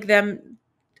they're like them.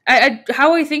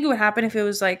 How I think it would happen if it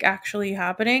was like actually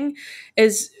happening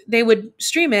is they would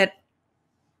stream it,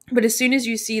 but as soon as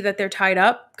you see that they're tied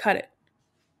up, cut it.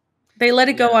 They let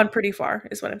it go on pretty far,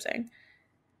 is what I'm saying.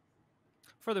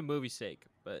 For the movie's sake,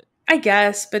 but I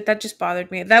guess, but that just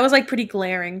bothered me. That was like pretty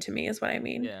glaring to me, is what I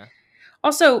mean. Yeah.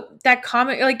 Also, that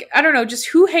comic, like I don't know, just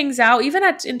who hangs out even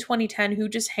in 2010, who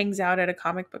just hangs out at a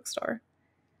comic book store?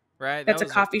 Right. That's a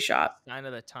coffee shop. Sign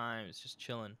of the times, just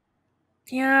chilling.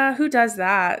 Yeah, who does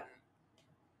that?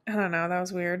 I don't know. That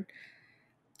was weird.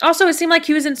 Also, it seemed like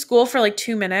he was in school for like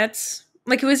 2 minutes.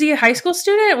 Like, was he a high school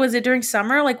student? Was it during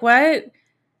summer? Like, what?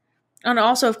 And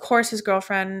also, of course, his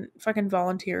girlfriend fucking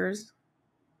volunteers.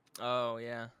 Oh,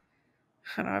 yeah.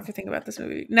 I don't know everything about this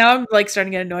movie. Now I'm like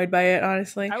starting to get annoyed by it,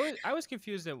 honestly. I was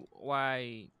confused at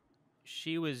why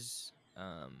she was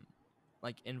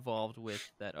like involved with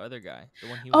that other guy. The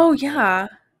one he Oh, yeah.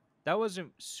 That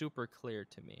wasn't super clear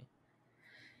to me.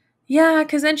 Yeah,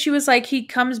 because then she was like, he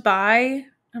comes by.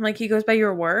 I'm like, he goes by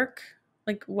your work.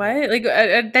 Like, what? Like,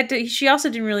 she also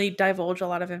didn't really divulge a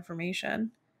lot of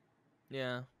information.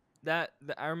 Yeah. That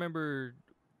I remember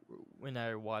when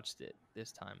I watched it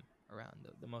this time around,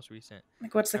 the most recent.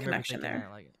 Like, what's the connection there?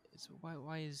 That, like,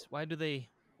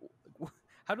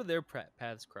 how do their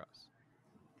paths cross?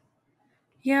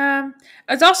 Yeah.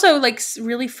 It's also like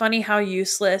really funny how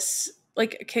useless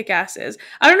like Kick-Ass is.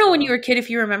 I don't know when you were a kid if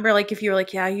you remember, like if you were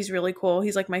like, yeah, he's really cool,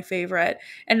 he's like my favorite,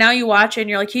 and now you watch it and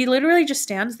you're like, he literally just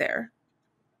stands there,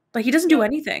 like he doesn't do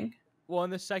anything. Well, in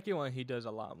the second one he does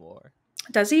a lot more.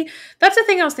 Does he? That's the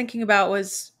thing I was thinking about.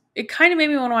 Was it kind of made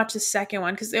me want to watch the second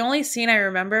one, because the only scene I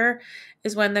remember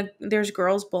is when there's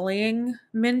girls bullying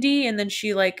Mindy and then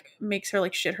she like makes her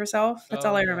like shit herself. That's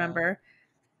all I remember.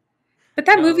 But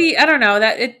that movie, I don't know,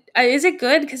 that is it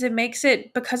good, because it makes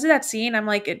it, because of that scene, I'm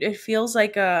like, it feels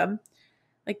like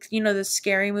you know, the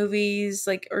scary movies,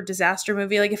 like, or disaster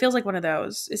movie, like it feels like one of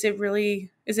those. Is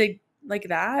it like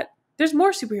that? There's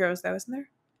more superheroes though, isn't there?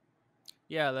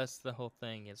 Yeah, that's the whole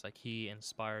thing. It's like he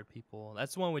inspired people.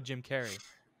 That's the one with Jim Carrey.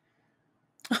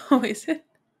 Oh, is it?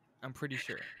 I'm pretty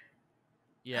sure.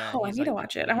 Yeah. Oh, I need to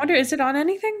watch it. I wonder, is it on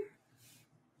anything?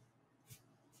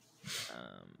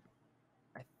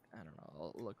 I don't know.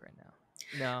 I'll look right now.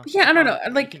 No. Yeah, I don't know.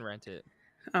 Like, you can rent it.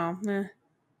 Oh, not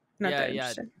that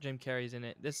interested. Jim Carrey's in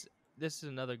it. This is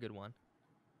another good one.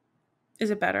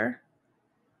 Is it better?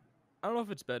 I don't know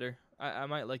if it's better. I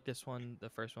might like this one, the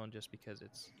first one, just because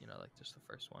it's, you know, like just the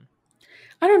first one.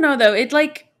 I don't know though. It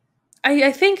like,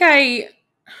 I think I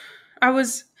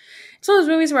was. It's one of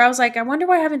those movies where I was like, I wonder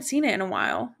why I haven't seen it in a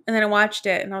while, and then I watched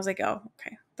it and I was like, oh,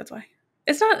 okay, that's why.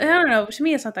 It's not. I don't know. To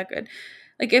me, it's not that good.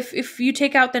 Like, if you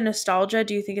take out the nostalgia,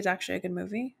 do you think it's actually a good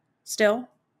movie? Still,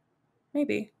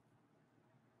 maybe.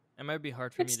 It might be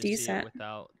hard for me to see it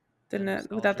without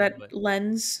that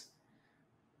lens.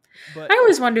 But I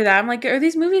always wonder that. I'm like, are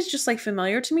these movies just like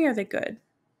familiar to me? Or are they good?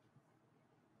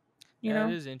 You know,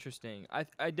 it is interesting.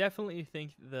 I definitely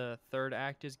think the third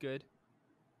act is good.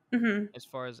 Mm-hmm. As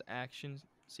far as action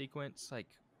sequence, like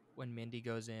when Mindy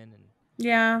goes in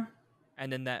Yeah.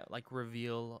 and then that like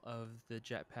reveal of the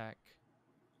jetpack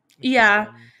machine Yeah.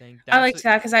 gun thing. I That's liked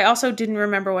that because I also didn't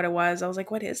remember what it was. I was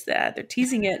like, what is that? They're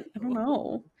teasing it. I don't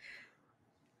know.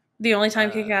 The only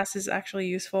time Kick-Ass is actually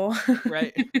useful.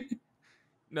 right.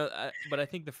 No, but I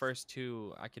think the first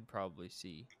two I could probably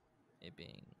see it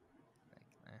being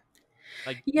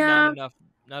like Yeah.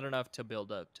 not enough to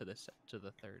build up to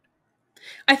the third.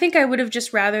 I think I would have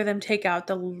just rather them take out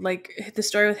the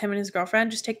story with him and his girlfriend.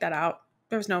 Just take that out.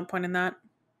 There was no point in that.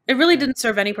 It really didn't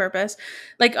serve any purpose.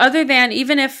 Like, other than,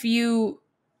 even if you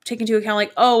take into account,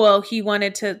 like, oh, well, he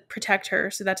wanted to protect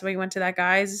her, so that's why he went to that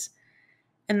guy's.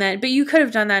 And then, but you could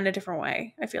have done that in a different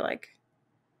way, I feel like.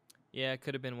 Yeah, it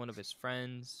could have been one of his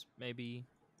friends, maybe.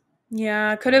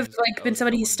 Yeah, could have like been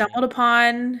somebody he stumbled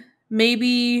upon.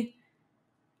 Maybe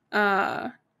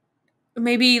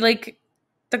like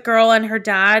the girl and her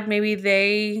dad, maybe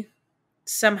they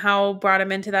somehow brought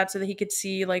him into that so that he could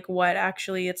see like what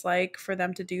actually it's like for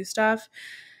them to do stuff.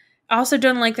 I also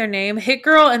don't like their name. Hit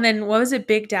Girl, and then what was it,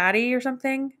 Big Daddy or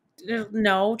something? Yeah.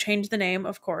 No, change the name,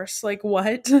 of course. Like,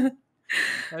 what?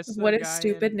 That's what a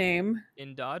stupid name.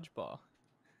 In Dodgeball.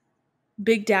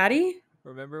 Big Daddy?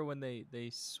 Remember when they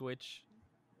switch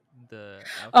the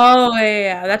outfit? Oh,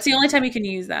 yeah. That's the only time you can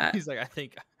use that. He's like, I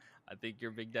think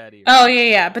you're Big Daddy. Oh,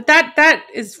 yeah. But that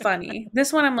is funny.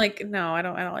 This one I'm like, no, I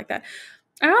don't like that.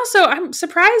 I'm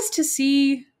surprised to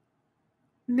see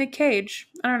Nick Cage.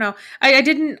 I don't know.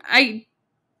 I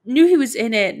knew he was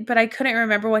in it, but I couldn't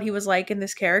remember what he was like in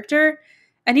this character.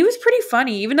 And he was pretty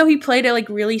funny, even though he played it like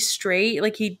really straight.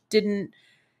 Like, he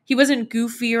wasn't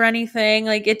goofy or anything.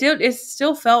 Like, it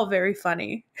still felt very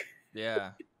funny.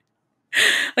 Yeah.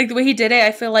 Like, the way he did it,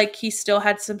 I feel like he still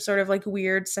had some sort of like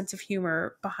weird sense of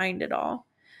humor behind it all.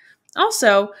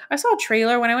 Also, I saw a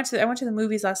trailer when I went to the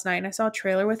movies last night, and I saw a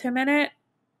trailer with him in it.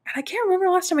 And I can't remember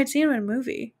the last time I'd seen him in a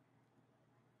movie.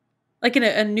 Like, in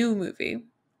a new movie.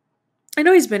 I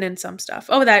know he's been in some stuff.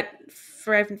 Oh, that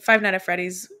Five Nights at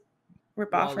Freddy's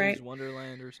ripoff, right?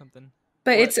 Wonderland or something.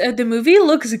 But what? It's the movie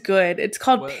looks good. It's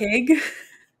called what? Pig.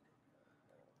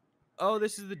 Oh,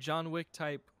 this is the John Wick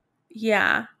type.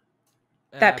 Yeah.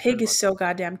 That pig is so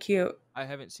goddamn cute. I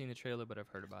haven't seen the trailer, but I've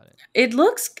heard about it. It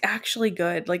looks actually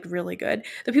good, like really good.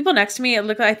 The people next to me,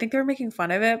 I think they were making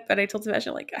fun of it, but I told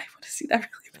Sebastian, like, I want to see that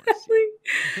really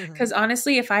badly. Because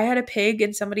honestly, if I had a pig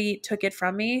and somebody took it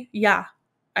from me, yeah,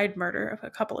 I'd murder a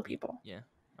couple of people. Yeah.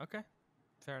 Okay.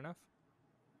 Fair enough.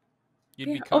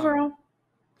 Overall.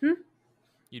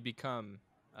 You'd become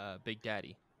Big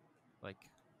Daddy. Like.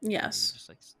 Yes. Just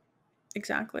like.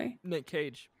 Exactly. Nick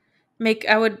Cage.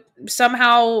 I would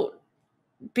somehow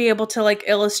be able to like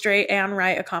illustrate and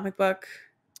write a comic book.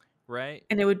 Right.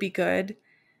 And it would be good.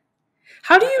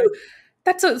 How do you...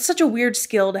 That's such a weird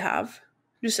skill to have.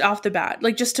 Just off the bat.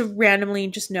 Like, just to randomly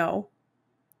just know.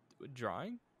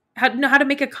 Drawing? How to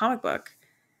make a comic book.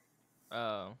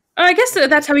 Oh. I guess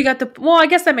that's how he got the... Well, I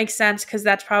guess that makes sense, because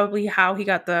that's probably how he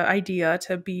got the idea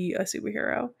to be a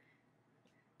superhero.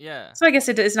 Yeah. So I guess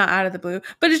it is not out of the blue.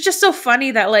 But it's just so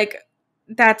funny that, like,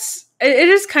 it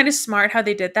is kind of smart how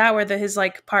they did that, where his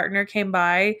like partner came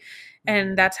by,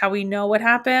 and that's how we know what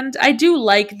happened. I do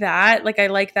like that. Like, I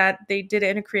like that they did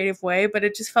it in a creative way, but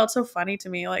it just felt so funny to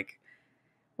me. Like,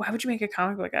 why would you make a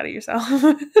comic book out of yourself?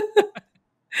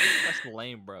 That's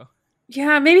lame, bro.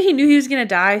 Yeah, maybe he knew he was gonna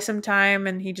die sometime,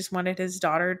 and he just wanted his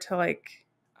daughter to like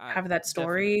have that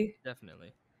story.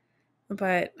 Definitely.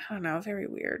 But I don't know, very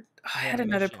weird. Oh, I had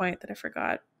another point that I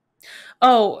forgot.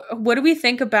 Oh, what do we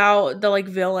think about the like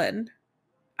villain?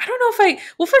 I don't know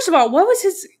well, first of all, what was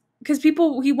his... Because he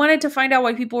wanted to find out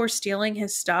why people were stealing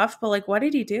his stuff, but like, what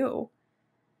did he do?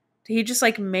 Did he just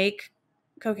like make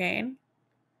cocaine?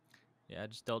 Yeah,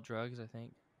 just dealt drugs, I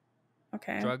think.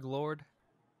 Okay. Drug lord.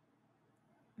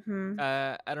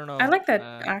 I don't know. I like that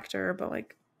actor, but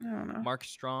like, I don't know. Mark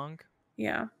Strong.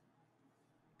 Yeah.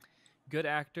 Good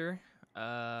actor.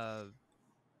 Not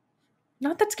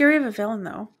that scary of a villain,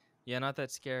 though. Yeah, not that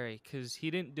scary, because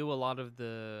he didn't do a lot of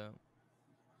the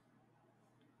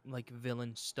like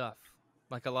villain stuff.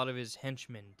 Like, a lot of his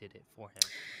henchmen did it for him.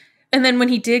 And then when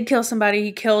he did kill somebody,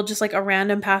 he killed just like a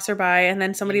random passerby, and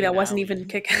then somebody that wasn't even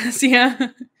kick-ass. Yeah.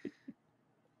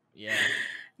 Yeah.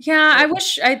 Yeah,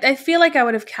 I feel like I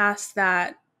would have cast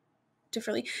that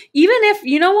differently. Even if,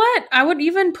 you know what? I would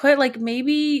even put like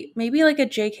maybe like a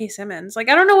J.K. Simmons. Like,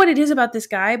 I don't know what it is about this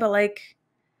guy, but like,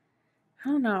 I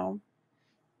don't know.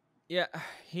 Yeah,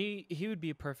 he would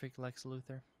be a perfect Lex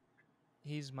Luthor.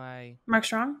 He's my... Mark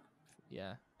Strong?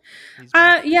 Yeah.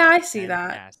 Yeah, I see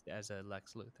that. As a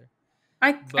Lex Luthor.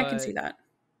 I can see that.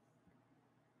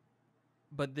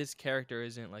 but this character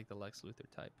isn't like the Lex Luthor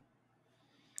type.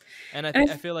 And I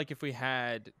feel like if we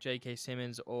had J.K.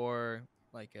 Simmons or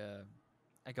like a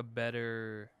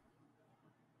better,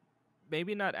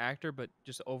 maybe not actor, but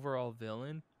just overall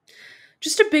villain,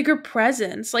 just a bigger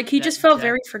presence. Like, he just felt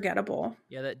very forgettable.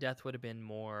 Yeah, that death would have been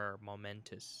more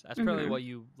momentous. That's probably why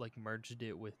you like merged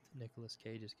it with Nicolas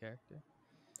Cage's character.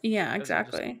 Yeah,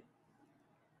 exactly.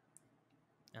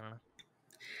 I don't know.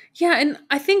 Yeah, and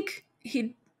I think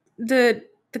the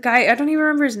guy, I don't even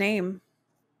remember his name.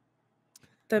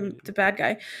 The bad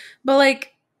guy. But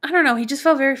like, I don't know, he just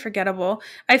felt very forgettable.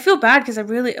 I feel bad because I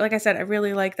really, like I said, I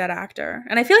really like that actor.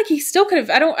 And I feel like he still could have,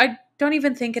 I don't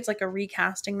even think it's like a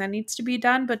recasting that needs to be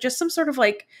done, but just some sort of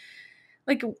like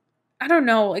I don't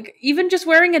know, like even just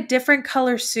wearing a different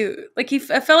color suit. Like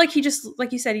I felt like he just,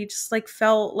 like you said, he just like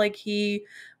felt like he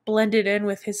blended in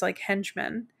with his like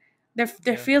henchmen. There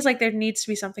feels like there needs to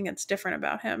be something that's different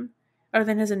about him, other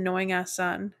than his annoying ass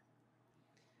son.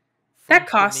 That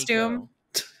costume.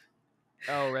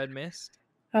 Oh, Red Mist.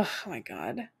 Oh my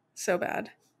god, so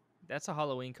bad. That's a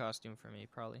Halloween costume for me,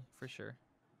 probably, for sure.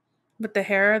 With the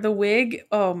hair, the wig.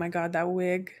 Oh my god, that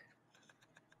wig.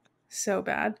 So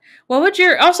bad. What would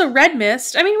your, also Red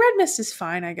Mist? I mean, Red Mist is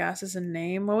fine, I guess, as a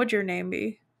name. What would your name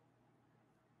be?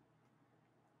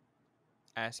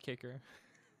 Ass kicker.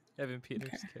 Evan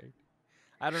Peters' character.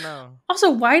 I don't know.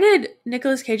 Also, why did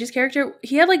Nicolas Cage's character,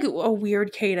 he had like a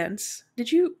weird cadence.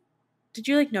 Did you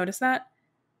like notice that?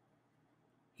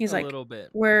 He's like, a little bit.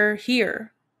 We're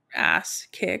here, ass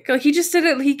kick. Like, he just did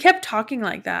it. He kept talking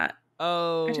like that.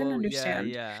 Oh, I didn't understand.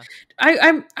 Yeah.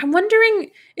 I'm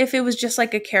wondering if it was just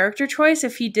like a character choice.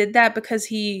 If he did that because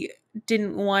he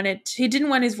didn't want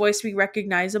his voice to be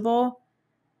recognizable,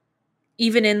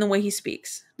 even in the way he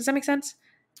speaks. Does that make sense?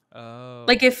 Oh.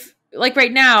 Like, if, like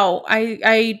right now,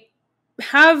 I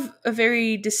have a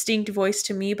very distinct voice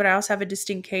to me, but I also have a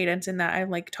distinct cadence in that I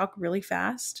like talk really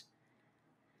fast.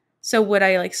 So would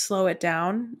I like slow it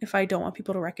down if I don't want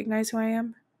people to recognize who I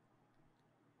am?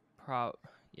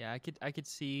 Yeah, I could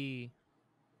see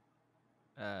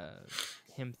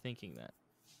him thinking that.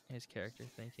 His character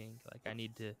thinking like, I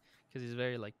need to, because he's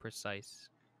very like precise,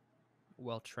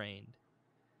 well trained.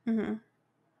 Mm-hmm.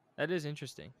 That is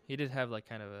interesting. He did have like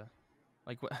kind of a,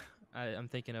 like what I'm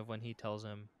thinking of when he tells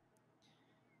him,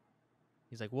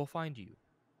 he's like, we'll find you.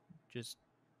 Just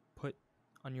put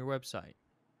on your website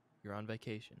you're on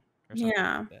vacation or something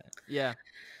like that. Yeah.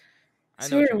 It's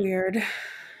very weird.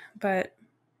 But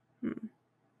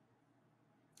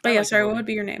yeah, sorry, what would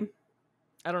be your name?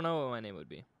 I don't know what my name would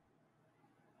be.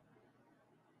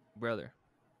 Brother.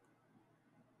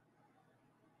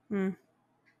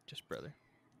 Just brother.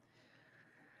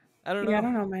 I don't know. Yeah, I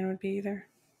don't know what mine would be either.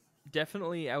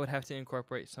 Definitely, I would have to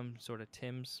incorporate some sort of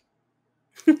Tim's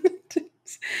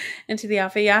into the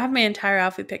outfit. Yeah, I have my entire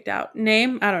outfit picked out.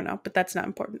 Name, I don't know, but that's not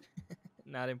important.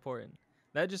 Not important.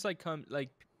 That just like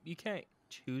you can't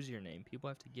choose your name. People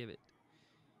have to give it.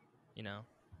 You know.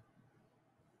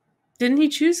 Didn't he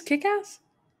choose Kick-Ass?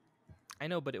 I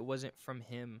know, but it wasn't from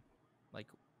him. Like,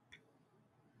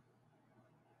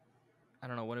 I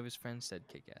don't know. One of his friends said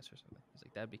Kick-Ass or something. He's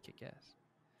like, that'd be Kick-Ass.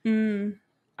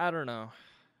 I don't know.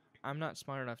 I'm not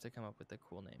smart enough to come up with a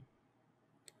cool name.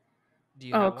 Do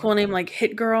you have a cool name like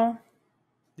Hit Girl?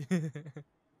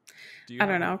 I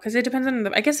don't know, because it depends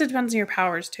on I guess it depends on your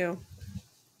powers too.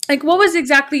 Like, what was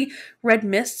exactly Red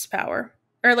Mist's power?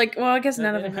 Or like, well, I guess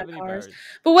none of them had powers.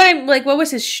 But what was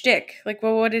his shtick? Like,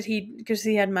 what did he? Because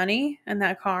he had money and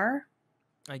that car.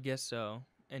 I guess so,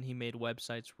 and he made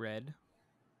websites red.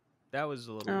 That was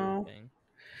a little weird thing.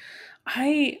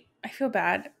 I feel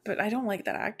bad, but I don't like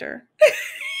that actor.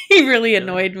 He really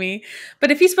annoyed me.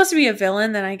 But if he's supposed to be a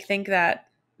villain, then I think that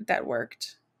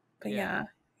worked. But yeah,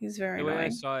 he's very annoying. The way I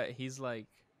saw it, he's like...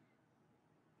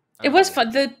 It was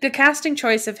fun. The casting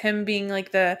choice of him being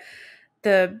like the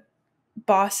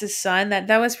boss's son,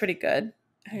 that was pretty good.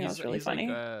 I think that was really funny.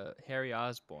 He's like Harry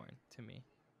Osborn to me.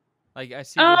 Like, I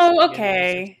see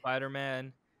okay.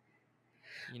 Spider-Man.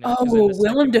 You know,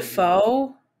 Willem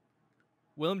Dafoe?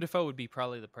 Willem Dafoe would be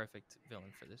probably the perfect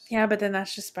villain for this. Yeah, but then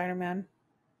that's just Spider-Man.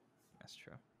 That's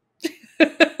true.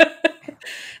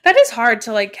 That is hard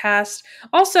to like cast.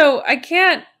 Also,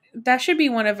 that should be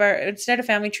one of our, instead of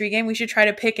Family Tree game, we should try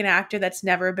to pick an actor that's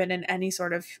never been in any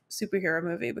sort of superhero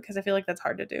movie, because I feel like that's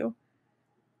hard to do.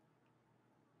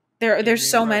 There's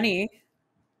so many.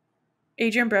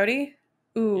 Adrian Brody?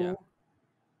 Ooh.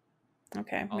 Yeah.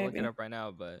 Okay, I'll look it up right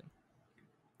now, but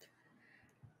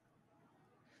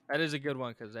that is a good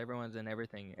one because everyone's in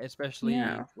everything, especially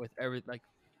with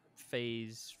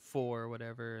Phase 4 or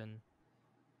whatever, and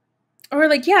or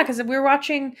like because we were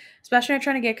watching, especially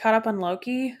trying to get caught up on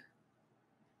Loki.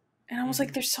 And I was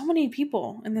like, there's so many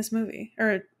people in this movie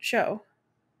or show.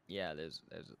 Yeah, there's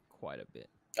quite a bit.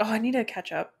 Oh, I need to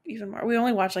catch up even more. We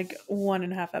only watched like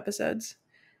 1.5 episodes.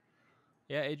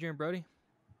 Yeah, Adrian Brody.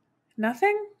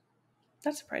 Nothing?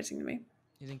 That's surprising to me.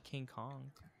 He's in King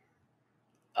Kong.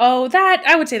 Oh, that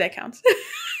I would say that counts.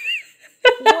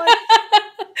 What?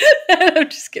 I'm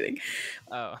just kidding.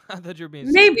 Oh, I thought you were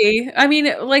being maybe. serious. I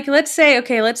mean, like, let's say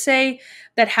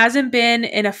that hasn't been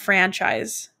in a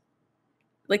franchise,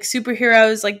 like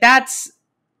superheroes. Like that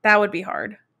would be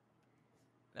hard.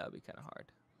 That would be kind of hard.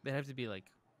 They'd have to be like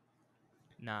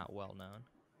not well known.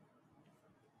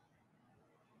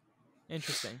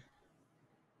 Interesting.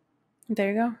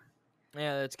 There you go.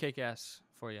 Yeah, that's kick ass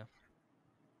for you.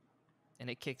 And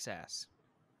it kicks ass.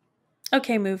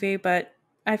 Okay, movie, but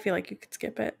I feel like you could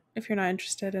skip it if you're not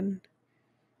interested in.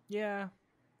 Yeah.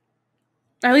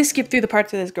 At least skip through the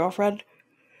parts of his girlfriend.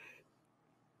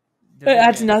 It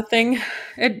adds nothing.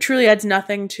 It truly adds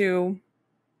nothing to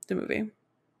the movie.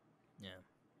 Yeah.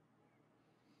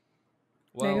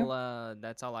 Well,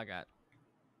 that's all I got.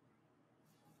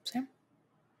 Sam?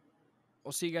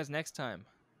 We'll see you guys next time.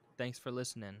 Thanks for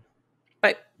listening.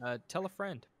 Bye. Tell a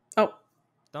friend. Oh.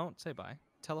 Don't say bye.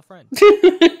 Tell a friend.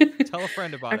 Tell a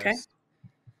friend about us.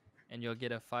 And you'll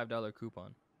get a $5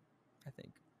 coupon, I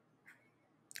think.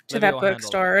 To that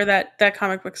bookstore or that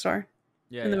comic book store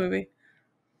in the movie.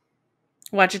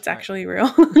 Watch, it's actually real.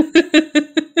 All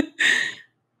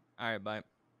right, bye.